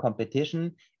fairer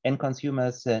competition and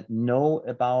consumers know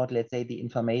about, let's say, the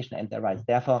information and their rights.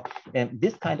 Therefore,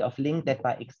 this kind of link that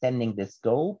by extending the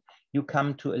scope, you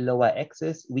come to a lower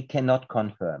access, we cannot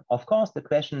confirm. Of course, the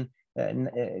question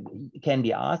can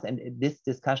be asked, and this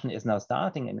discussion is now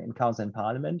starting in Council and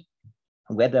Parliament,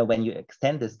 whether when you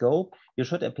extend the scope, you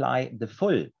should apply the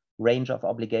full range of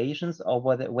obligations, or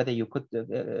whether you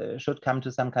should come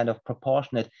to some kind of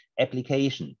proportionate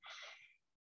application.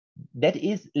 That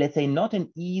is, let's say, not an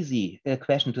easy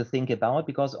question to think about,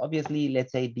 because obviously,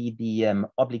 let's say the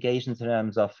obligations in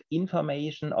terms of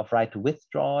information, of right to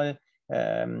withdrawal,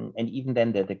 and even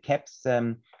then the caps,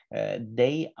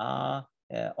 they are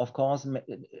of course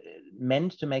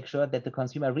meant to make sure that the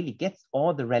consumer really gets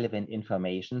all the relevant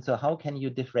information. So how can you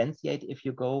differentiate if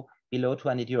you go below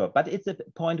 200 euro? But it's a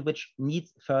point which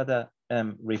needs further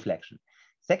reflection.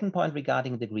 Second point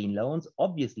regarding the green loans,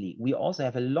 obviously, we also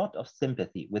have a lot of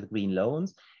sympathy with green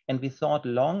loans, and we thought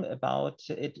long about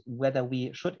it, whether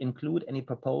we should include any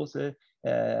proposal,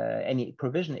 any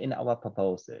provision in our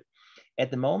proposal. At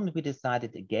the moment, we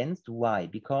decided against. Why?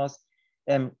 Because,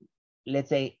 let's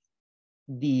say,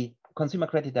 the Consumer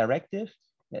Credit Directive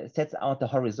sets out the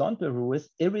horizontal rules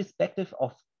irrespective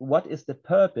of what is the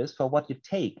purpose for what you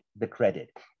take the credit.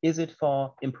 Is it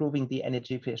for improving the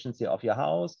energy efficiency of your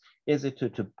house? Is it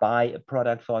to buy a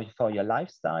product for your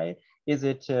lifestyle? Is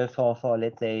it for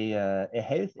let's say, a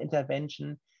health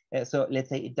intervention? So let's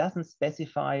say it doesn't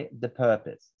specify the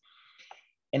purpose.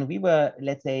 And we were,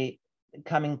 let's say,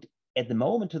 coming at the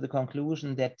moment to the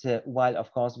conclusion that while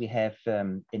of course we have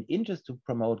an interest to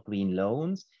promote green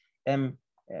loans,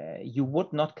 you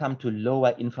would not come to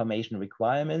lower information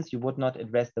requirements, you would not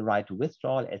address the right to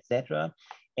withdrawal, etc.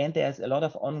 And there's a lot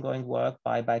of ongoing work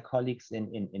by colleagues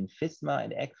in FISMA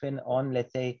and ECFIN on,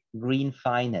 let's say, green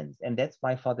finance. And that's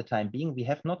why for the time being, we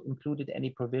have not included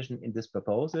any provision in this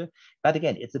proposal. But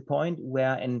again, it's a point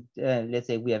where, and let's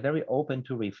say, we are very open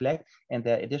to reflect, and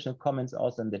there are additional comments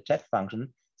also in the chat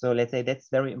function. So let's say that's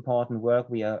very important work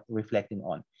we are reflecting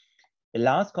on. The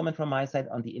last comment from my side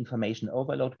on the information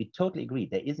overload, we totally agree.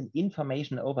 There is an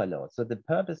information overload. So the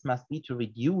purpose must be to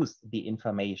reduce the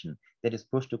information that is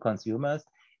pushed to consumers.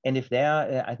 And if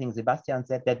there, I think Sebastian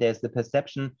said that there's the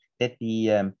perception that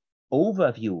the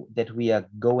overview that we are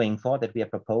going for, that we are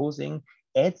proposing,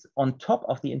 adds on top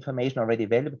of the information already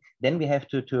available, then we have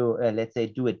to let's say,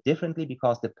 do it differently,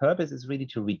 because the purpose is really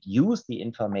to reduce the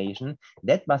information.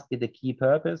 That must be the key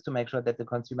purpose, to make sure that the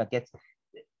consumer gets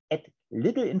as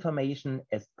little information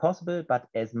as possible, but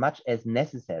as much as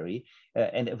necessary,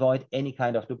 and avoid any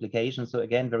kind of duplication. So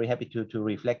again, very happy to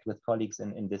reflect with colleagues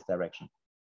in this direction.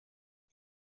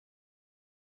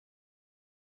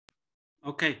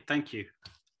 Okay, thank you.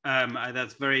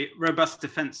 That's very robust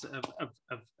defense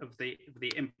of the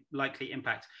likely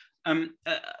impact.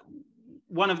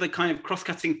 One of the kind of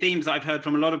cross-cutting themes I've heard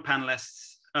from a lot of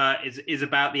panelists is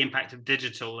about the impact of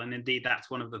digital, and indeed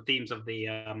that's one of the themes of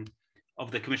the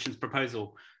Commission's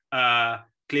proposal.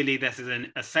 Clearly, this is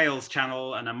a sales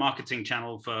channel and a marketing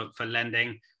channel for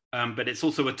lending, but it's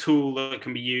also a tool that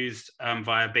can be used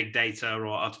via big data or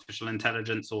artificial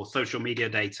intelligence or social media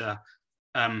data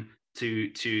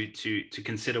to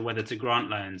consider whether to grant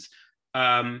loans.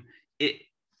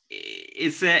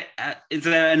 Is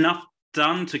there enough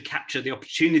done to capture the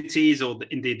opportunities or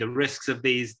indeed the risks of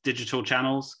these digital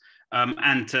channels,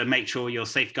 and to make sure you're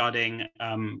safeguarding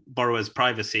borrowers'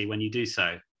 privacy when you do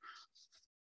so?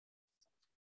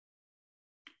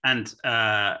 And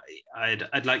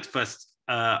I'd like to first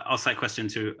ask that question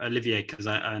to Olivier, because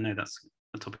I know that's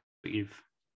a topic that you've...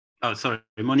 Oh, sorry,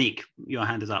 Monique, your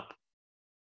hand is up.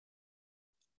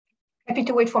 Happy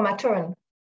to wait for my turn.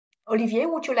 Olivier,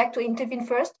 would you like to intervene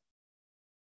first?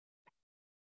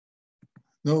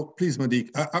 No, please,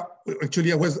 Monique.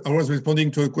 Actually, I was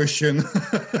responding to a question,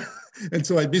 and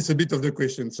so I missed a bit of the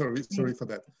question. Sorry for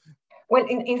that. Well,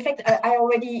 in fact, I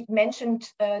already mentioned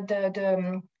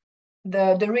the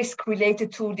risk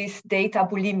related to this data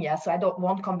bulimia, so I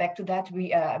won't come back to that.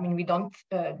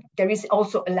 There is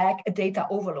also a data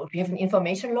overload. We have an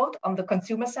information load on the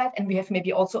consumer side, and we have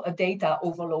maybe also a data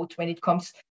overload when it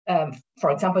comes,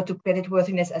 for example, to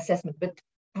creditworthiness assessment. But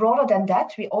broader than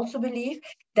that, we also believe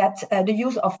that the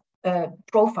use of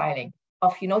profiling,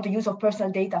 of the use of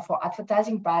personal data for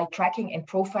advertising by tracking and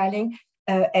profiling,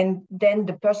 and then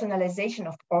the personalization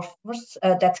of offers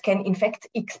that can in fact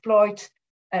exploit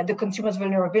the consumer's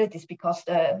vulnerabilities, because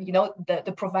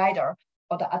the provider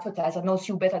or the advertiser knows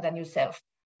you better than yourself.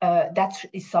 That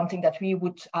is something that we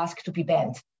would ask to be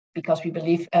banned, because we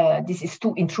believe this is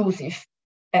too intrusive.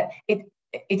 It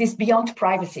is beyond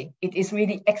privacy. It is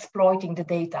really exploiting the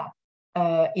data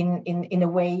in a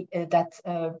way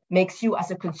that makes you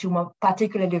as a consumer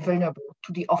particularly vulnerable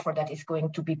to the offer that is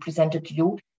going to be presented to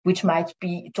you, which might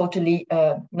be totally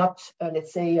not,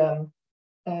 let's say,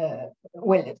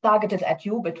 well, targeted at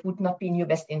you, but would not be in your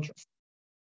best interest.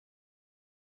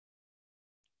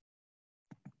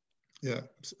 Yeah,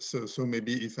 so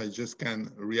maybe if I just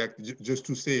can react, just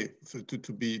to say,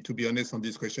 to be honest on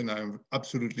this question, I'm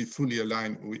absolutely fully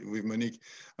aligned with Monique.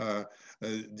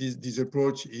 This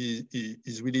approach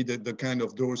is really the kind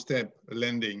of doorstep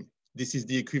lending. This is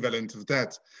the equivalent of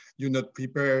that. You're not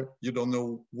prepared, you don't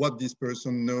know what this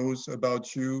person knows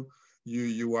about you.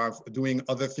 You are doing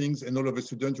other things, and all of a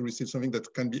sudden you receive something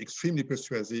that can be extremely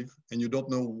persuasive, and you don't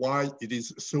know why it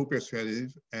is so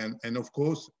persuasive. And of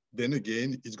course, then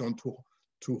again, it's going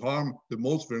to harm the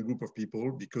most vulnerable group of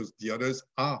people, because the others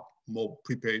are more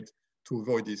prepared to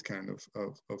avoid these kind of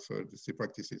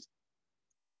practices.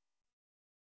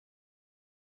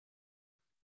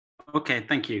 Okay,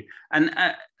 thank you. And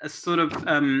a sort of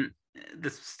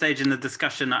this stage in the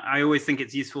discussion, I always think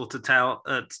it's useful to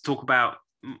talk about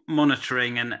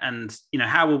monitoring and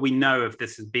how will we know if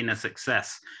this has been a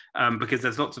success, because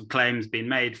there's lots of claims being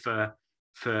made for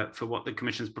what the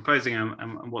Commission is proposing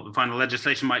and what the final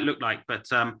legislation might look like, but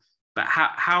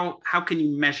how can you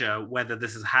measure whether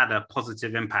this has had a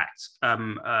positive impact?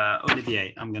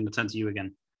 Olivier, I'm going to turn to you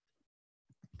again.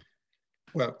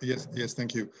 Well, yes,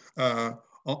 thank you.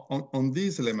 On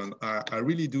this element, I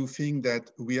really do think that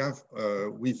we have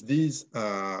with this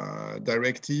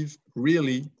directive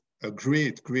really a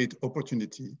great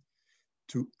opportunity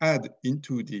to add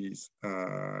into this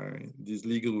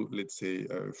legal, let's say,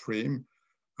 frame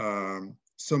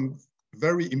some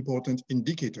very important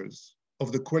indicators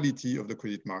of the quality of the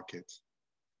credit market.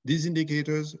 These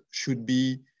indicators should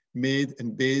be made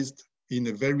and based in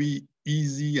a very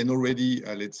easy and already,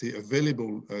 let's say,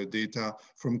 available data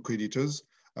from creditors,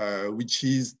 which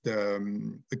is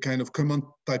the kind of common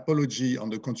typology on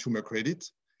the consumer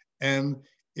credit, and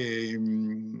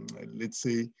let's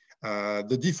say,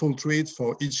 the default rates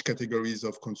for each categories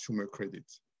of consumer credit.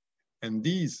 And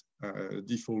these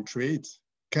default rates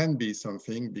can be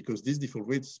something, because these default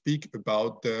rates speak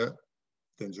about the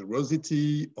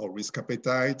dangerosity or risk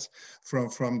appetite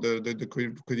from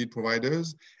the credit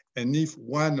providers. And if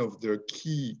one of the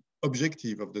key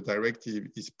objectives of the directive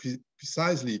is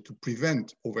precisely to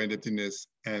prevent over-indebtedness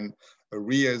and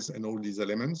arrears and all these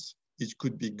elements, it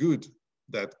could be good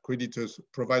that creditors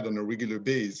provide on a regular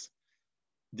basis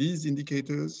these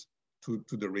indicators to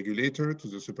the regulator, to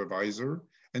the supervisor,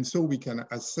 and so we can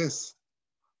assess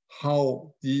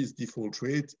how these default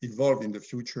rates evolve in the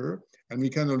future. And we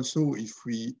can also, if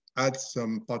we add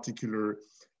some particular,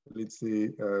 let's say,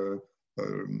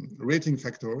 rating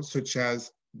factors, such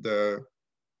as the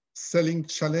selling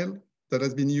channel that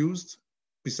has been used,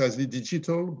 precisely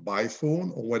digital, by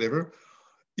phone or whatever,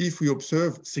 if we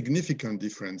observe significant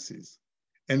differences.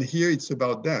 And here it's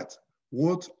about that.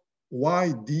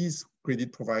 Why these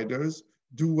credit providers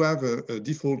do have a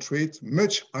default rate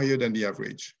much higher than the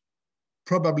average.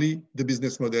 Probably the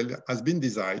business model has been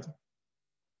designed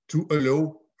to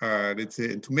allow, let's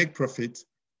say, to make profit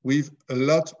with a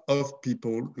lot of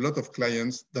people, a lot of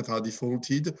clients that are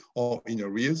defaulted or in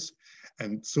arrears.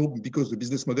 And so because the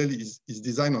business model is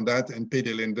designed on that, and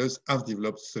payday lenders have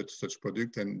developed such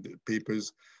product, and the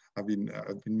papers have been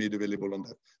made available on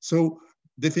that. So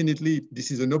definitely, this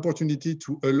is an opportunity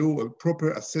to allow a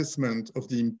proper assessment of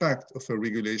the impact of a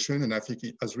regulation. And I think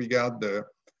as regard the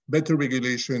better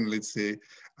regulation, let's say,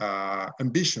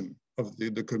 ambition of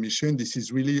the Commission, this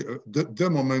is really the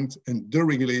moment and the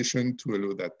regulation to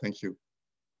allow that. Thank you.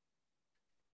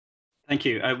 Thank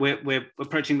you. We're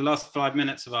approaching the last 5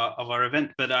 minutes of our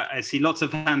event, but I see lots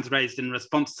of hands raised in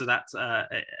response to that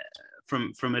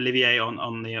from Olivier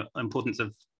on the importance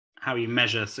of how you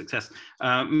measure success.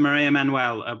 Maria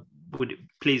Manuel, would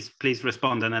please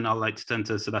respond, and then I'll like to turn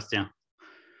to Sebastian.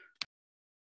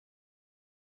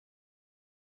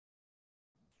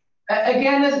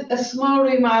 Again, a small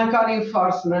remark on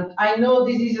enforcement. I know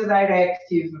this is a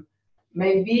directive.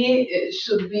 Maybe it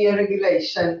should be a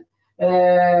regulation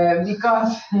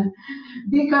because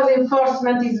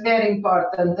enforcement is very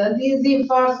important. And this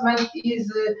enforcement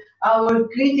is our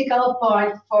critical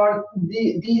point for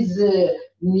these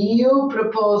new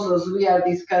proposals we are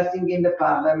discussing in the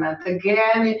Parliament.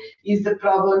 Again, is the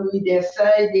problem with the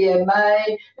SA, the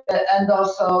MA, and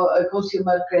also a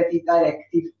Consumer Credit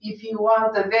Directive. If you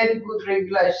want a very good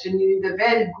regulation, you need a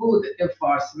very good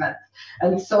enforcement.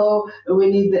 And so we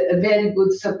need a very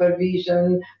good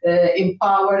supervision,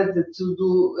 empowered to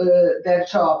do their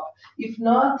job. If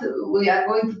not, we are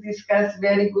going to discuss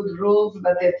very good rules,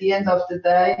 but at the end of the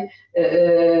day,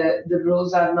 the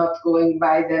rules are not going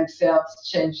by themselves,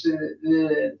 change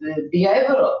the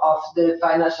behavior of the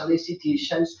financial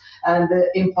institutions and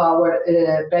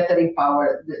better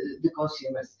empower the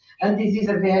consumers. And this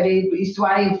is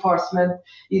why enforcement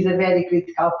is a very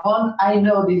critical point. I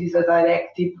know this is a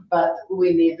directive, but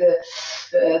we need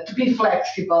to be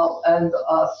flexible and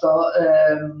also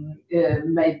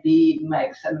maybe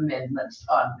make some amendments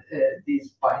on this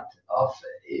point of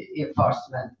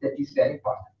enforcement that is very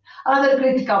important. Other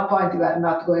critical point we are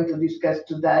not going to discuss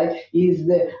today is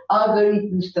the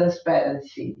algorithms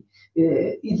transparency.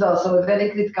 It's also a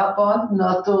very critical point,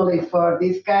 not only for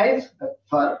this case,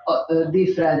 but for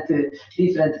different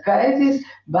cases,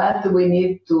 but we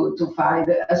need to find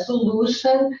a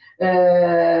solution,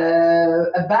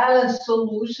 a balanced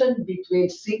solution between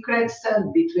secrets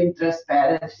and between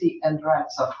transparency and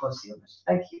rights of consumers.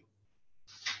 Thank you.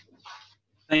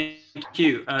 Thank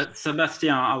you.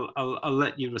 Sebastian, I'll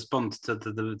let you respond to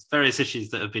the various issues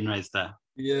that have been raised there.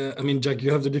 Yeah, I mean, Jack,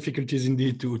 you have the difficulties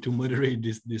indeed to moderate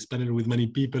this panel with many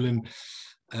people, and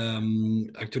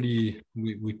actually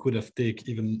we could have taken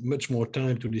even much more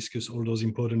time to discuss all those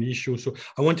important issues. So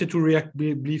I wanted to react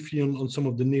briefly on some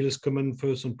of the Neil's comment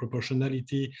first on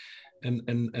proportionality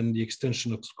and the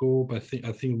extension of scope. I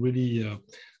think really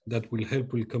that will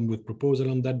help. We'll come with proposal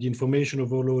on that. The information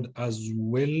overload as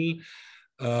well.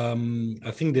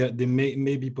 I think there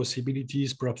may be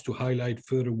possibilities perhaps to highlight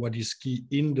further what is key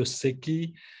in the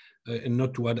SECI and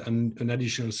not to add an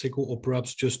additional SECO, or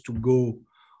perhaps just to go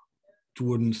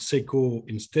to an SECO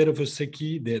instead of a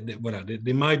SECI.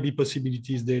 There might be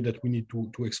possibilities there that we need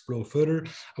to explore further.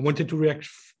 I wanted to react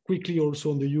quickly also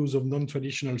on the use of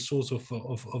non-traditional source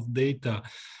of data.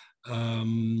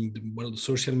 Well,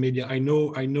 social media, I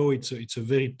know it's a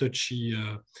very touchy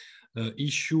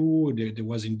issue. There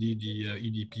was indeed the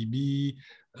EDPB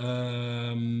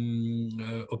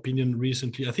opinion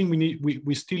recently. I think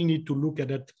we still need to look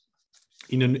at it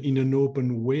in an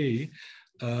open way.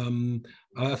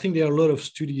 I think there are a lot of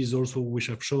studies also which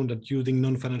have shown that using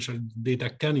non-financial data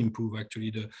can improve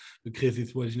actually the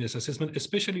creditworthiness assessment,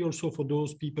 especially also for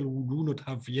those people who do not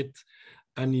have yet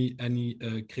any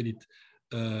credit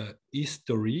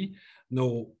history.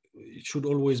 Now, it should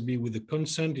always be with the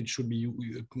consent. It should be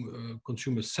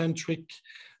consumer-centric.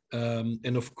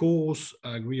 And of course,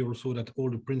 I agree also that all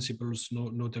the principles,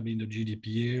 notably in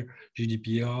the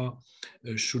GDPR,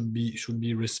 should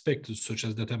be respected, such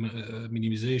as data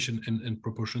minimization and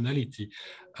proportionality.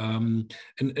 And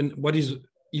what is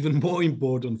even more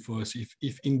important for us,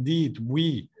 if indeed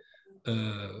we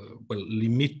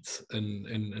limit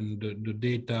and the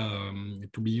data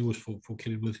to be used for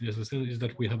creditworthiness assessment, is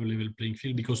that we have a level playing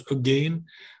field, because again,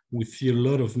 we see a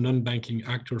lot of non-banking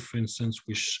actors, for instance,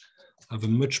 which have a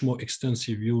much more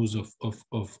extensive use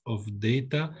of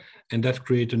data, and that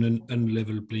creates an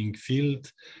unlevel playing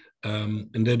field. And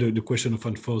then the question of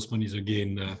enforcement is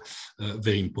again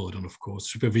very important, of course,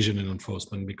 supervision and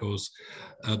enforcement, because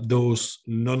those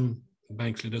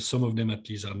non-bank leaders, some of them at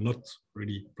least, are not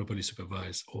really properly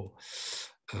supervised or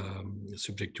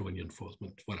subject to any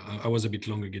enforcement. Well, I was a bit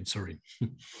long again, sorry.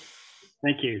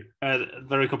 Thank you.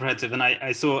 Very comprehensive. And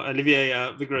I saw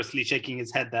Olivier vigorously shaking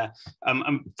his head there.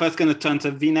 I'm first going to turn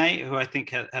to Vinay, who I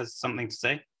think has something to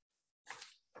say.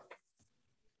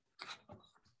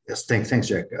 Yes, thanks,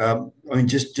 Jack. I mean,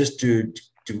 just to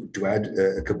add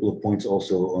a couple of points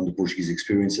also on the Portuguese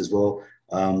experience as well.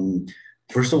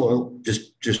 First of all,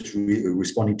 just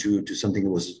responding to something that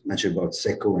was mentioned about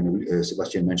SECO, and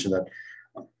Sebastian mentioned that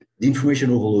the information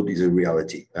overload is a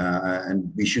reality,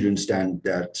 and we should understand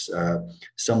that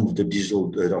some of the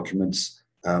digital documents,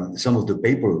 some of the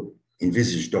paper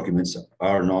envisaged documents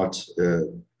are not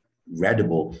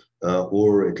readable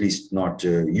or at least not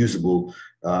usable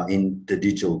in the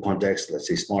digital context, let's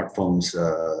say smartphones,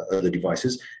 other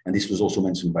devices. And this was also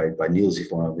mentioned by Niels,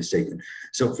 if I'm not mistaken.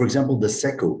 So for example, the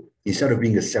SECO, instead of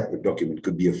being a separate document,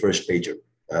 could be a first pager.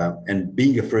 And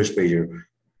being a first pager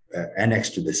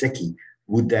annexed to the SECI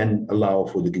would then allow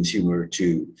for the consumer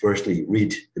to firstly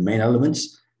read the main elements,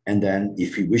 and then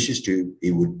if he wishes to,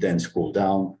 he would then scroll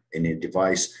down in a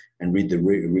device and read the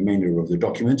remainder of the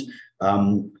document.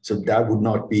 So that would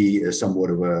not be somewhat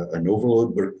of an overload,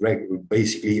 but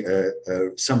basically a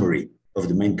summary of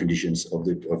the main conditions of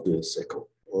the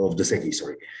SECI,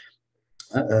 sorry.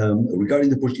 Regarding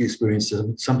the Portuguese experience,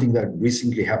 something that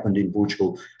recently happened in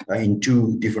Portugal in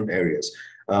two different areas,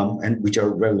 and which are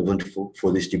relevant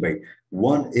for this debate.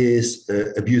 One is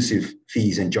abusive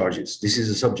fees and charges. This is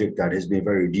a subject that has been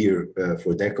very dear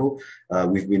for DECO.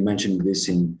 We've been mentioning this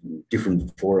in different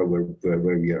fora where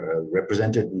we are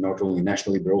represented, not only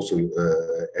nationally, but also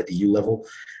at the EU level.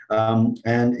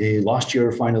 And last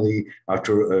year, finally,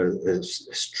 after a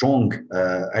strong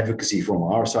advocacy from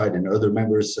our side and other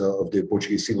members of the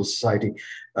Portuguese civil society,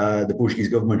 the Portuguese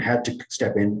government had to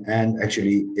step in and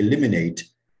actually eliminate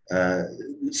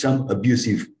some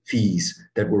abusive fees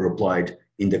that were applied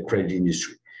in the credit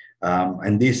industry.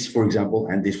 And this, for example,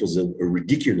 and this was a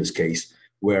ridiculous case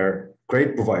where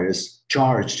credit providers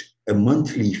charged a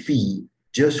monthly fee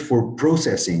just for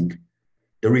processing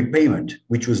the repayment,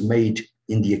 which was made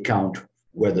in the account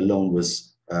where the loan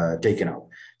was taken out.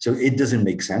 So it doesn't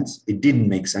make sense. It didn't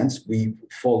make sense. We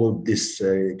followed this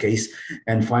case,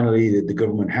 and finally the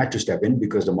government had to step in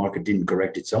because the market didn't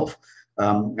correct itself.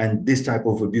 And this type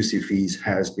of abusive fees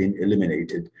has been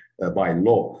eliminated by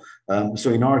law.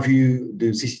 So in our view, the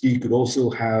CCD could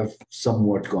also have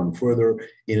somewhat gone further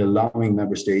in allowing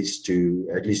member states to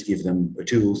at least give them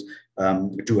tools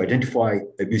to identify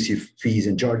abusive fees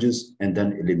and charges and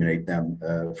then eliminate them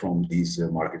from these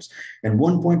markets. And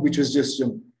one point which was just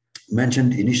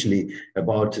mentioned initially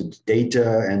about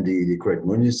data and the credit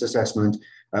worthiness assessment,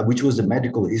 which was the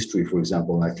medical history, for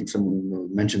example. And I think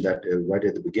someone mentioned that right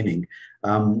at the beginning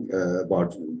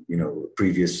about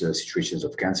previous situations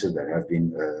of cancer that have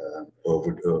been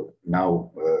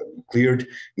now cleared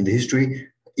in the history.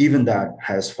 Even that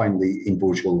has finally in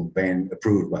Portugal been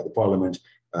approved by the Parliament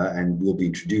and will be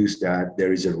introduced, that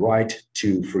there is a right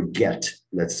to forget,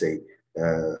 let's say,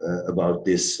 about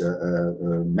this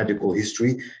medical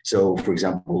history. So, for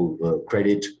example,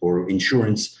 credit or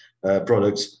insurance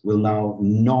products will now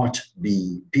not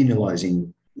be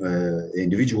penalizing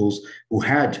individuals who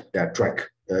had that track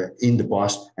in the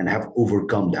past and have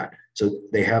overcome that. So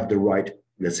they have the right,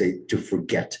 let's say, to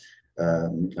forget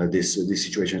this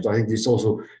situation. So I think this is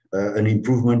also an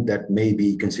improvement that may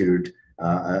be considered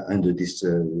under this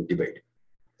debate.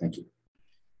 Thank you.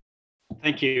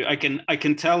 Thank you. I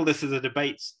can tell this is a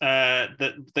debate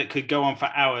that could go on for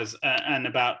hours and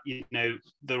about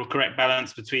the correct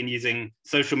balance between using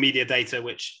social media data,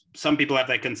 which some people have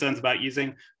their concerns about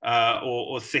using,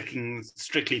 or sticking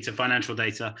strictly to financial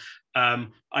data.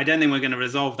 I don't think we're going to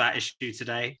resolve that issue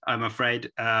today, I'm afraid,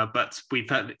 but we've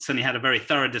certainly had a very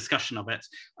thorough discussion of it,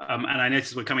 and I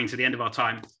notice we're coming to the end of our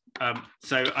time.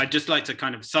 So I'd just like to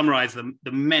kind of summarize the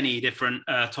many different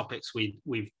topics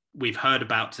we've heard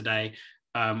about today.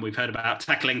 We've heard about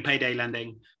tackling payday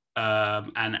lending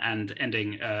and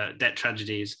ending debt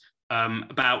tragedies,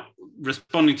 about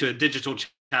responding to a digital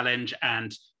challenge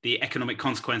and the economic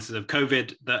consequences of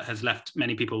COVID that has left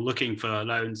many people looking for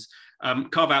loans,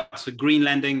 carve-outs for green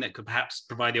lending that could perhaps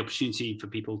provide the opportunity for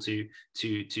people to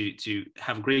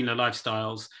have greener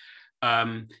lifestyles,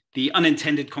 the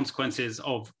unintended consequences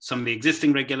of some of the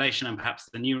existing regulation and perhaps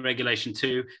the new regulation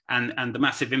too, and the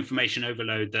massive information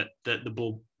overload that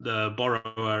the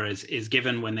borrower is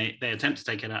given when they attempt to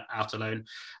take out a loan,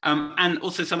 and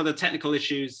also some of the technical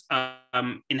issues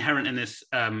inherent in this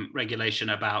regulation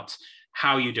about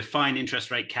how you define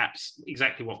interest rate caps,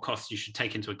 exactly what costs you should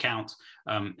take into account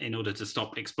in order to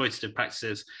stop exploitative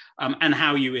practices, and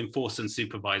how you enforce and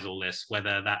supervise all this,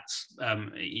 whether that's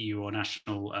EU or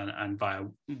national, and via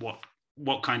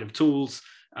what kind of tools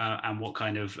and what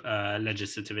kind of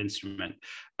legislative instrument.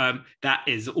 That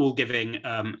is all giving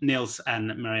Niels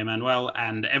and Maria-Manuel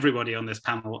and everybody on this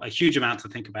panel a huge amount to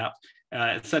think about.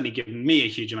 It's certainly given me a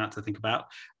huge amount to think about.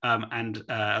 And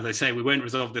as I say, we won't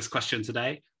resolve this question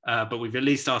today, but we've at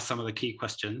least asked some of the key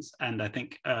questions. And I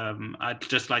think I'd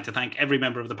just like to thank every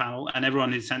member of the panel and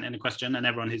everyone who's sent in a question and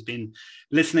everyone who's been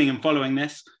listening and following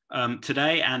this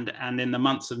today and in the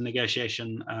months of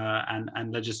negotiation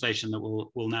and legislation that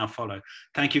will now follow.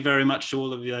 Thank you very much to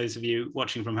all of those of you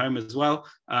watching from home as well.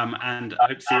 And I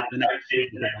hope to see you at the next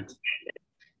event.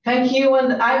 Thank you,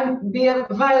 and I'll be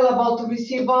available to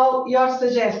receive all your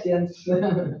suggestions.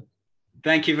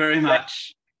 Thank you very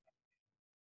much.